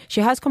notes. She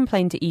has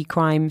complained to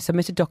e-crime,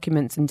 submitted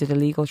documents and did a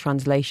legal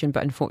translation,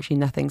 but unfortunately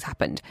nothing's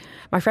happened.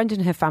 My friend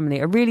and her family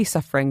are really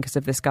suffering because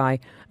of this guy,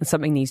 and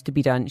something needs to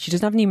be done. She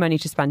doesn't have any money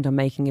to spend on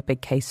making a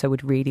big case, so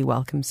would really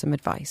welcome some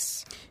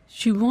advice.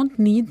 She won't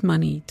need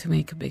money to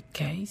make a big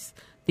case.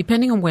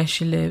 Depending on where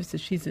she lives,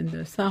 if she's in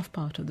the south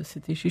part of the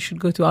city, she should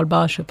go to Al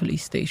Barsha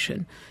police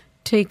station,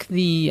 take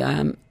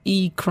the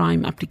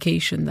e-crime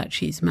application that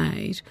she's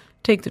made,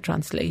 take the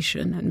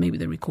translation and maybe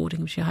the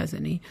recording if she has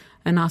any,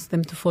 and ask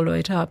them to follow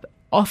it up.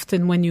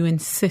 Often when you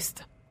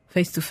insist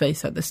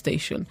face-to-face at the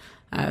station,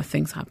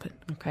 things happen.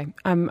 Okay.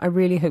 I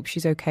really hope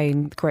she's okay,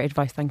 and great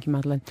advice. Thank you,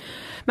 Madeleine.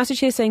 Message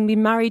here saying,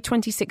 been married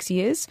 26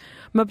 years,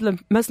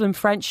 Muslim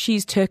French,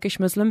 she's Turkish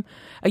Muslim,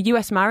 a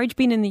US marriage,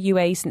 been in the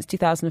UAE since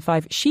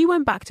 2005. She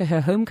went back to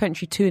her home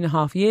country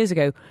 2.5 years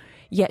ago,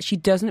 yet she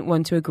doesn't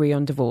want to agree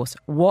on divorce.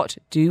 What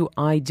do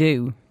I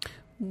do?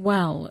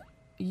 Well,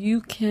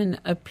 you can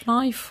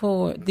apply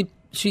for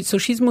so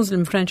she's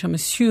Muslim French. I'm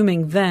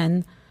assuming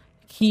then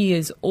he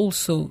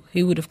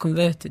would have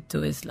converted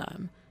to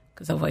Islam,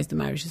 because otherwise the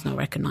marriage is not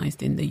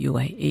recognised in the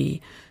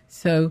UAE.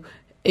 So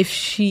if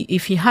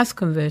he has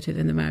converted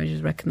and the marriage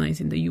is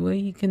recognised in the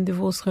UAE, he can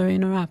divorce her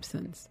in her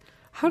absence.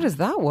 How does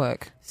that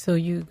work? So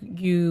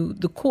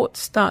the court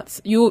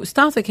starts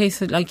a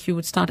case like you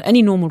would start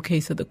any normal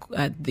case at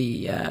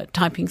the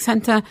typing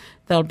centre.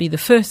 There'll be the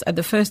first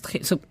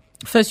case. So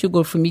first you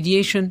go for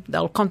mediation.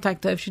 They'll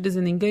contact her. If she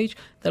doesn't engage,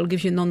 they'll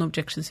give you a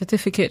non-objection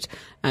certificate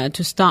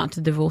to start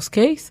the divorce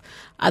case.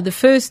 At the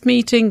first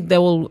meeting, they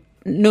will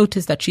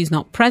notice that she's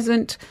not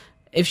present.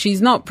 If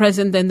she's not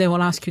present, then they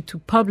will ask you to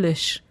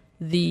publish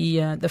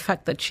the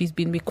fact that she's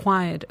been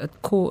required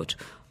at court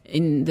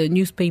in the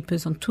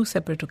newspapers on 2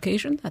 separate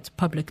occasions. That's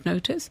public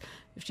notice.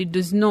 If she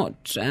does not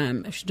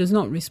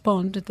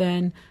respond,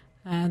 then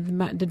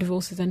the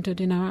divorce is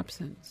entered in our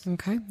absence.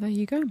 Okay, there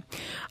you go.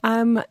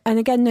 And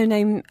again, no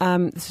name.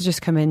 This has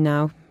just come in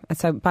now.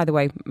 So, by the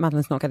way,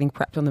 Madeline's not getting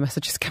prepped on the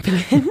messages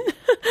coming in.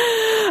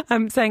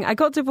 Saying, I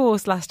got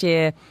divorced last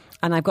year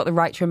and I've got the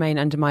right to remain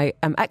under my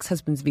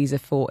ex-husband's visa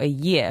for a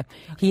year.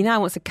 Okay. He now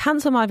wants to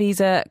cancel my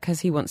visa because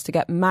he wants to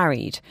get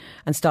married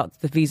and start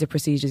the visa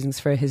procedures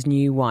for his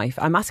new wife.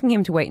 I'm asking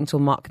him to wait until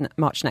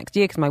March next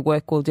year because my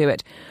work will do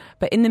it.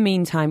 But in the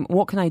meantime,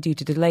 what can I do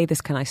to delay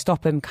this? Can I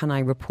stop him? Can I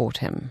report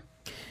him?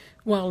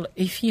 Well,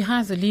 if he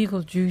has a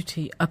legal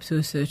duty up to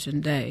a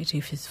certain date,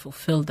 if he's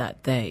fulfilled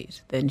that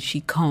date, then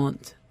she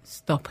can't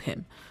stop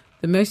him.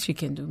 The most she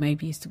can do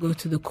maybe is to go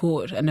to the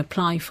court and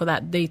apply for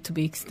that date to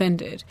be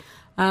extended.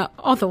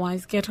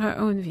 Otherwise, get her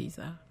own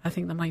visa. I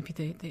think that might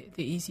be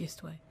the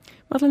easiest way.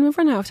 Madeline, we've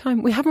run out of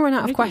time. We haven't run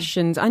out of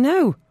questions. I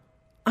know.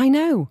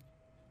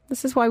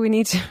 This is why we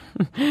need to.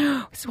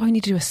 This is why we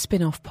need to do a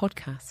spin-off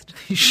podcast.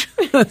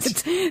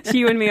 It's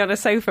you and me on a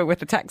sofa with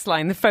the text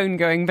line, the phone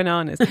going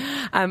bananas.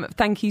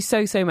 Thank you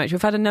so much.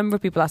 We've had a number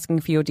of people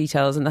asking for your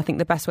details, and I think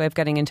the best way of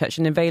getting in touch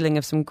and availing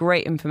of some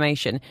great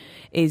information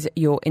is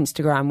your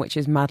Instagram, which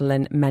is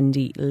Madeline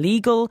Mendy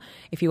Legal.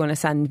 If you want to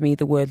send me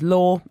the word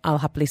law, I'll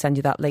happily send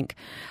you that link.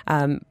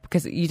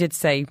 Because you did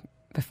say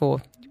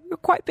before you're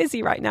quite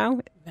busy right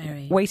now.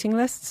 Very. Waiting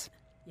lists.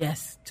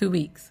 Yes, 2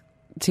 weeks.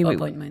 2 week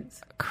appointments.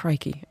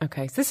 Crikey.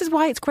 Okay. So this is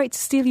why it's great to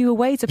steal you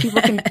away so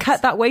people can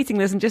cut that waiting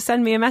list and just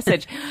send me a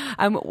message.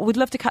 We'd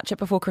love to catch up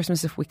before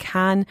Christmas if we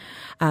can.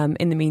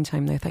 In the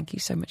meantime, though, thank you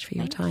so much for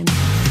your time.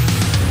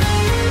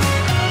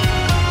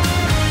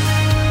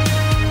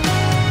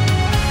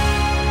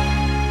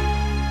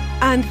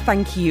 And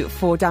thank you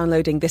for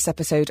downloading this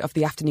episode of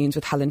the Afternoons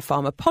with Helen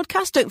Farmer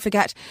podcast. Don't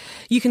forget,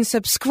 you can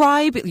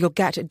subscribe. You'll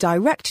get it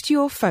direct to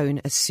your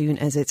phone as soon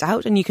as it's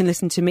out. And you can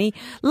listen to me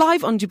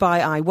live on Dubai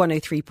Eye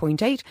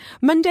 103.8,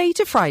 Monday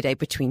to Friday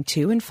between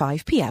 2 and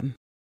 5 p.m.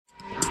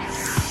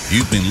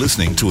 You've been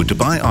listening to a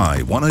Dubai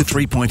Eye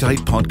 103.8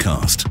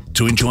 podcast.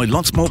 To enjoy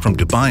lots more from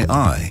Dubai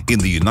Eye in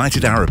the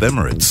United Arab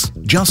Emirates,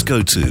 just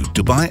go to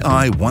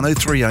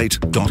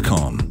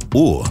DubaiEye1038.com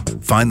or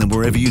find them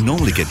wherever you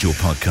normally get your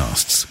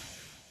podcasts.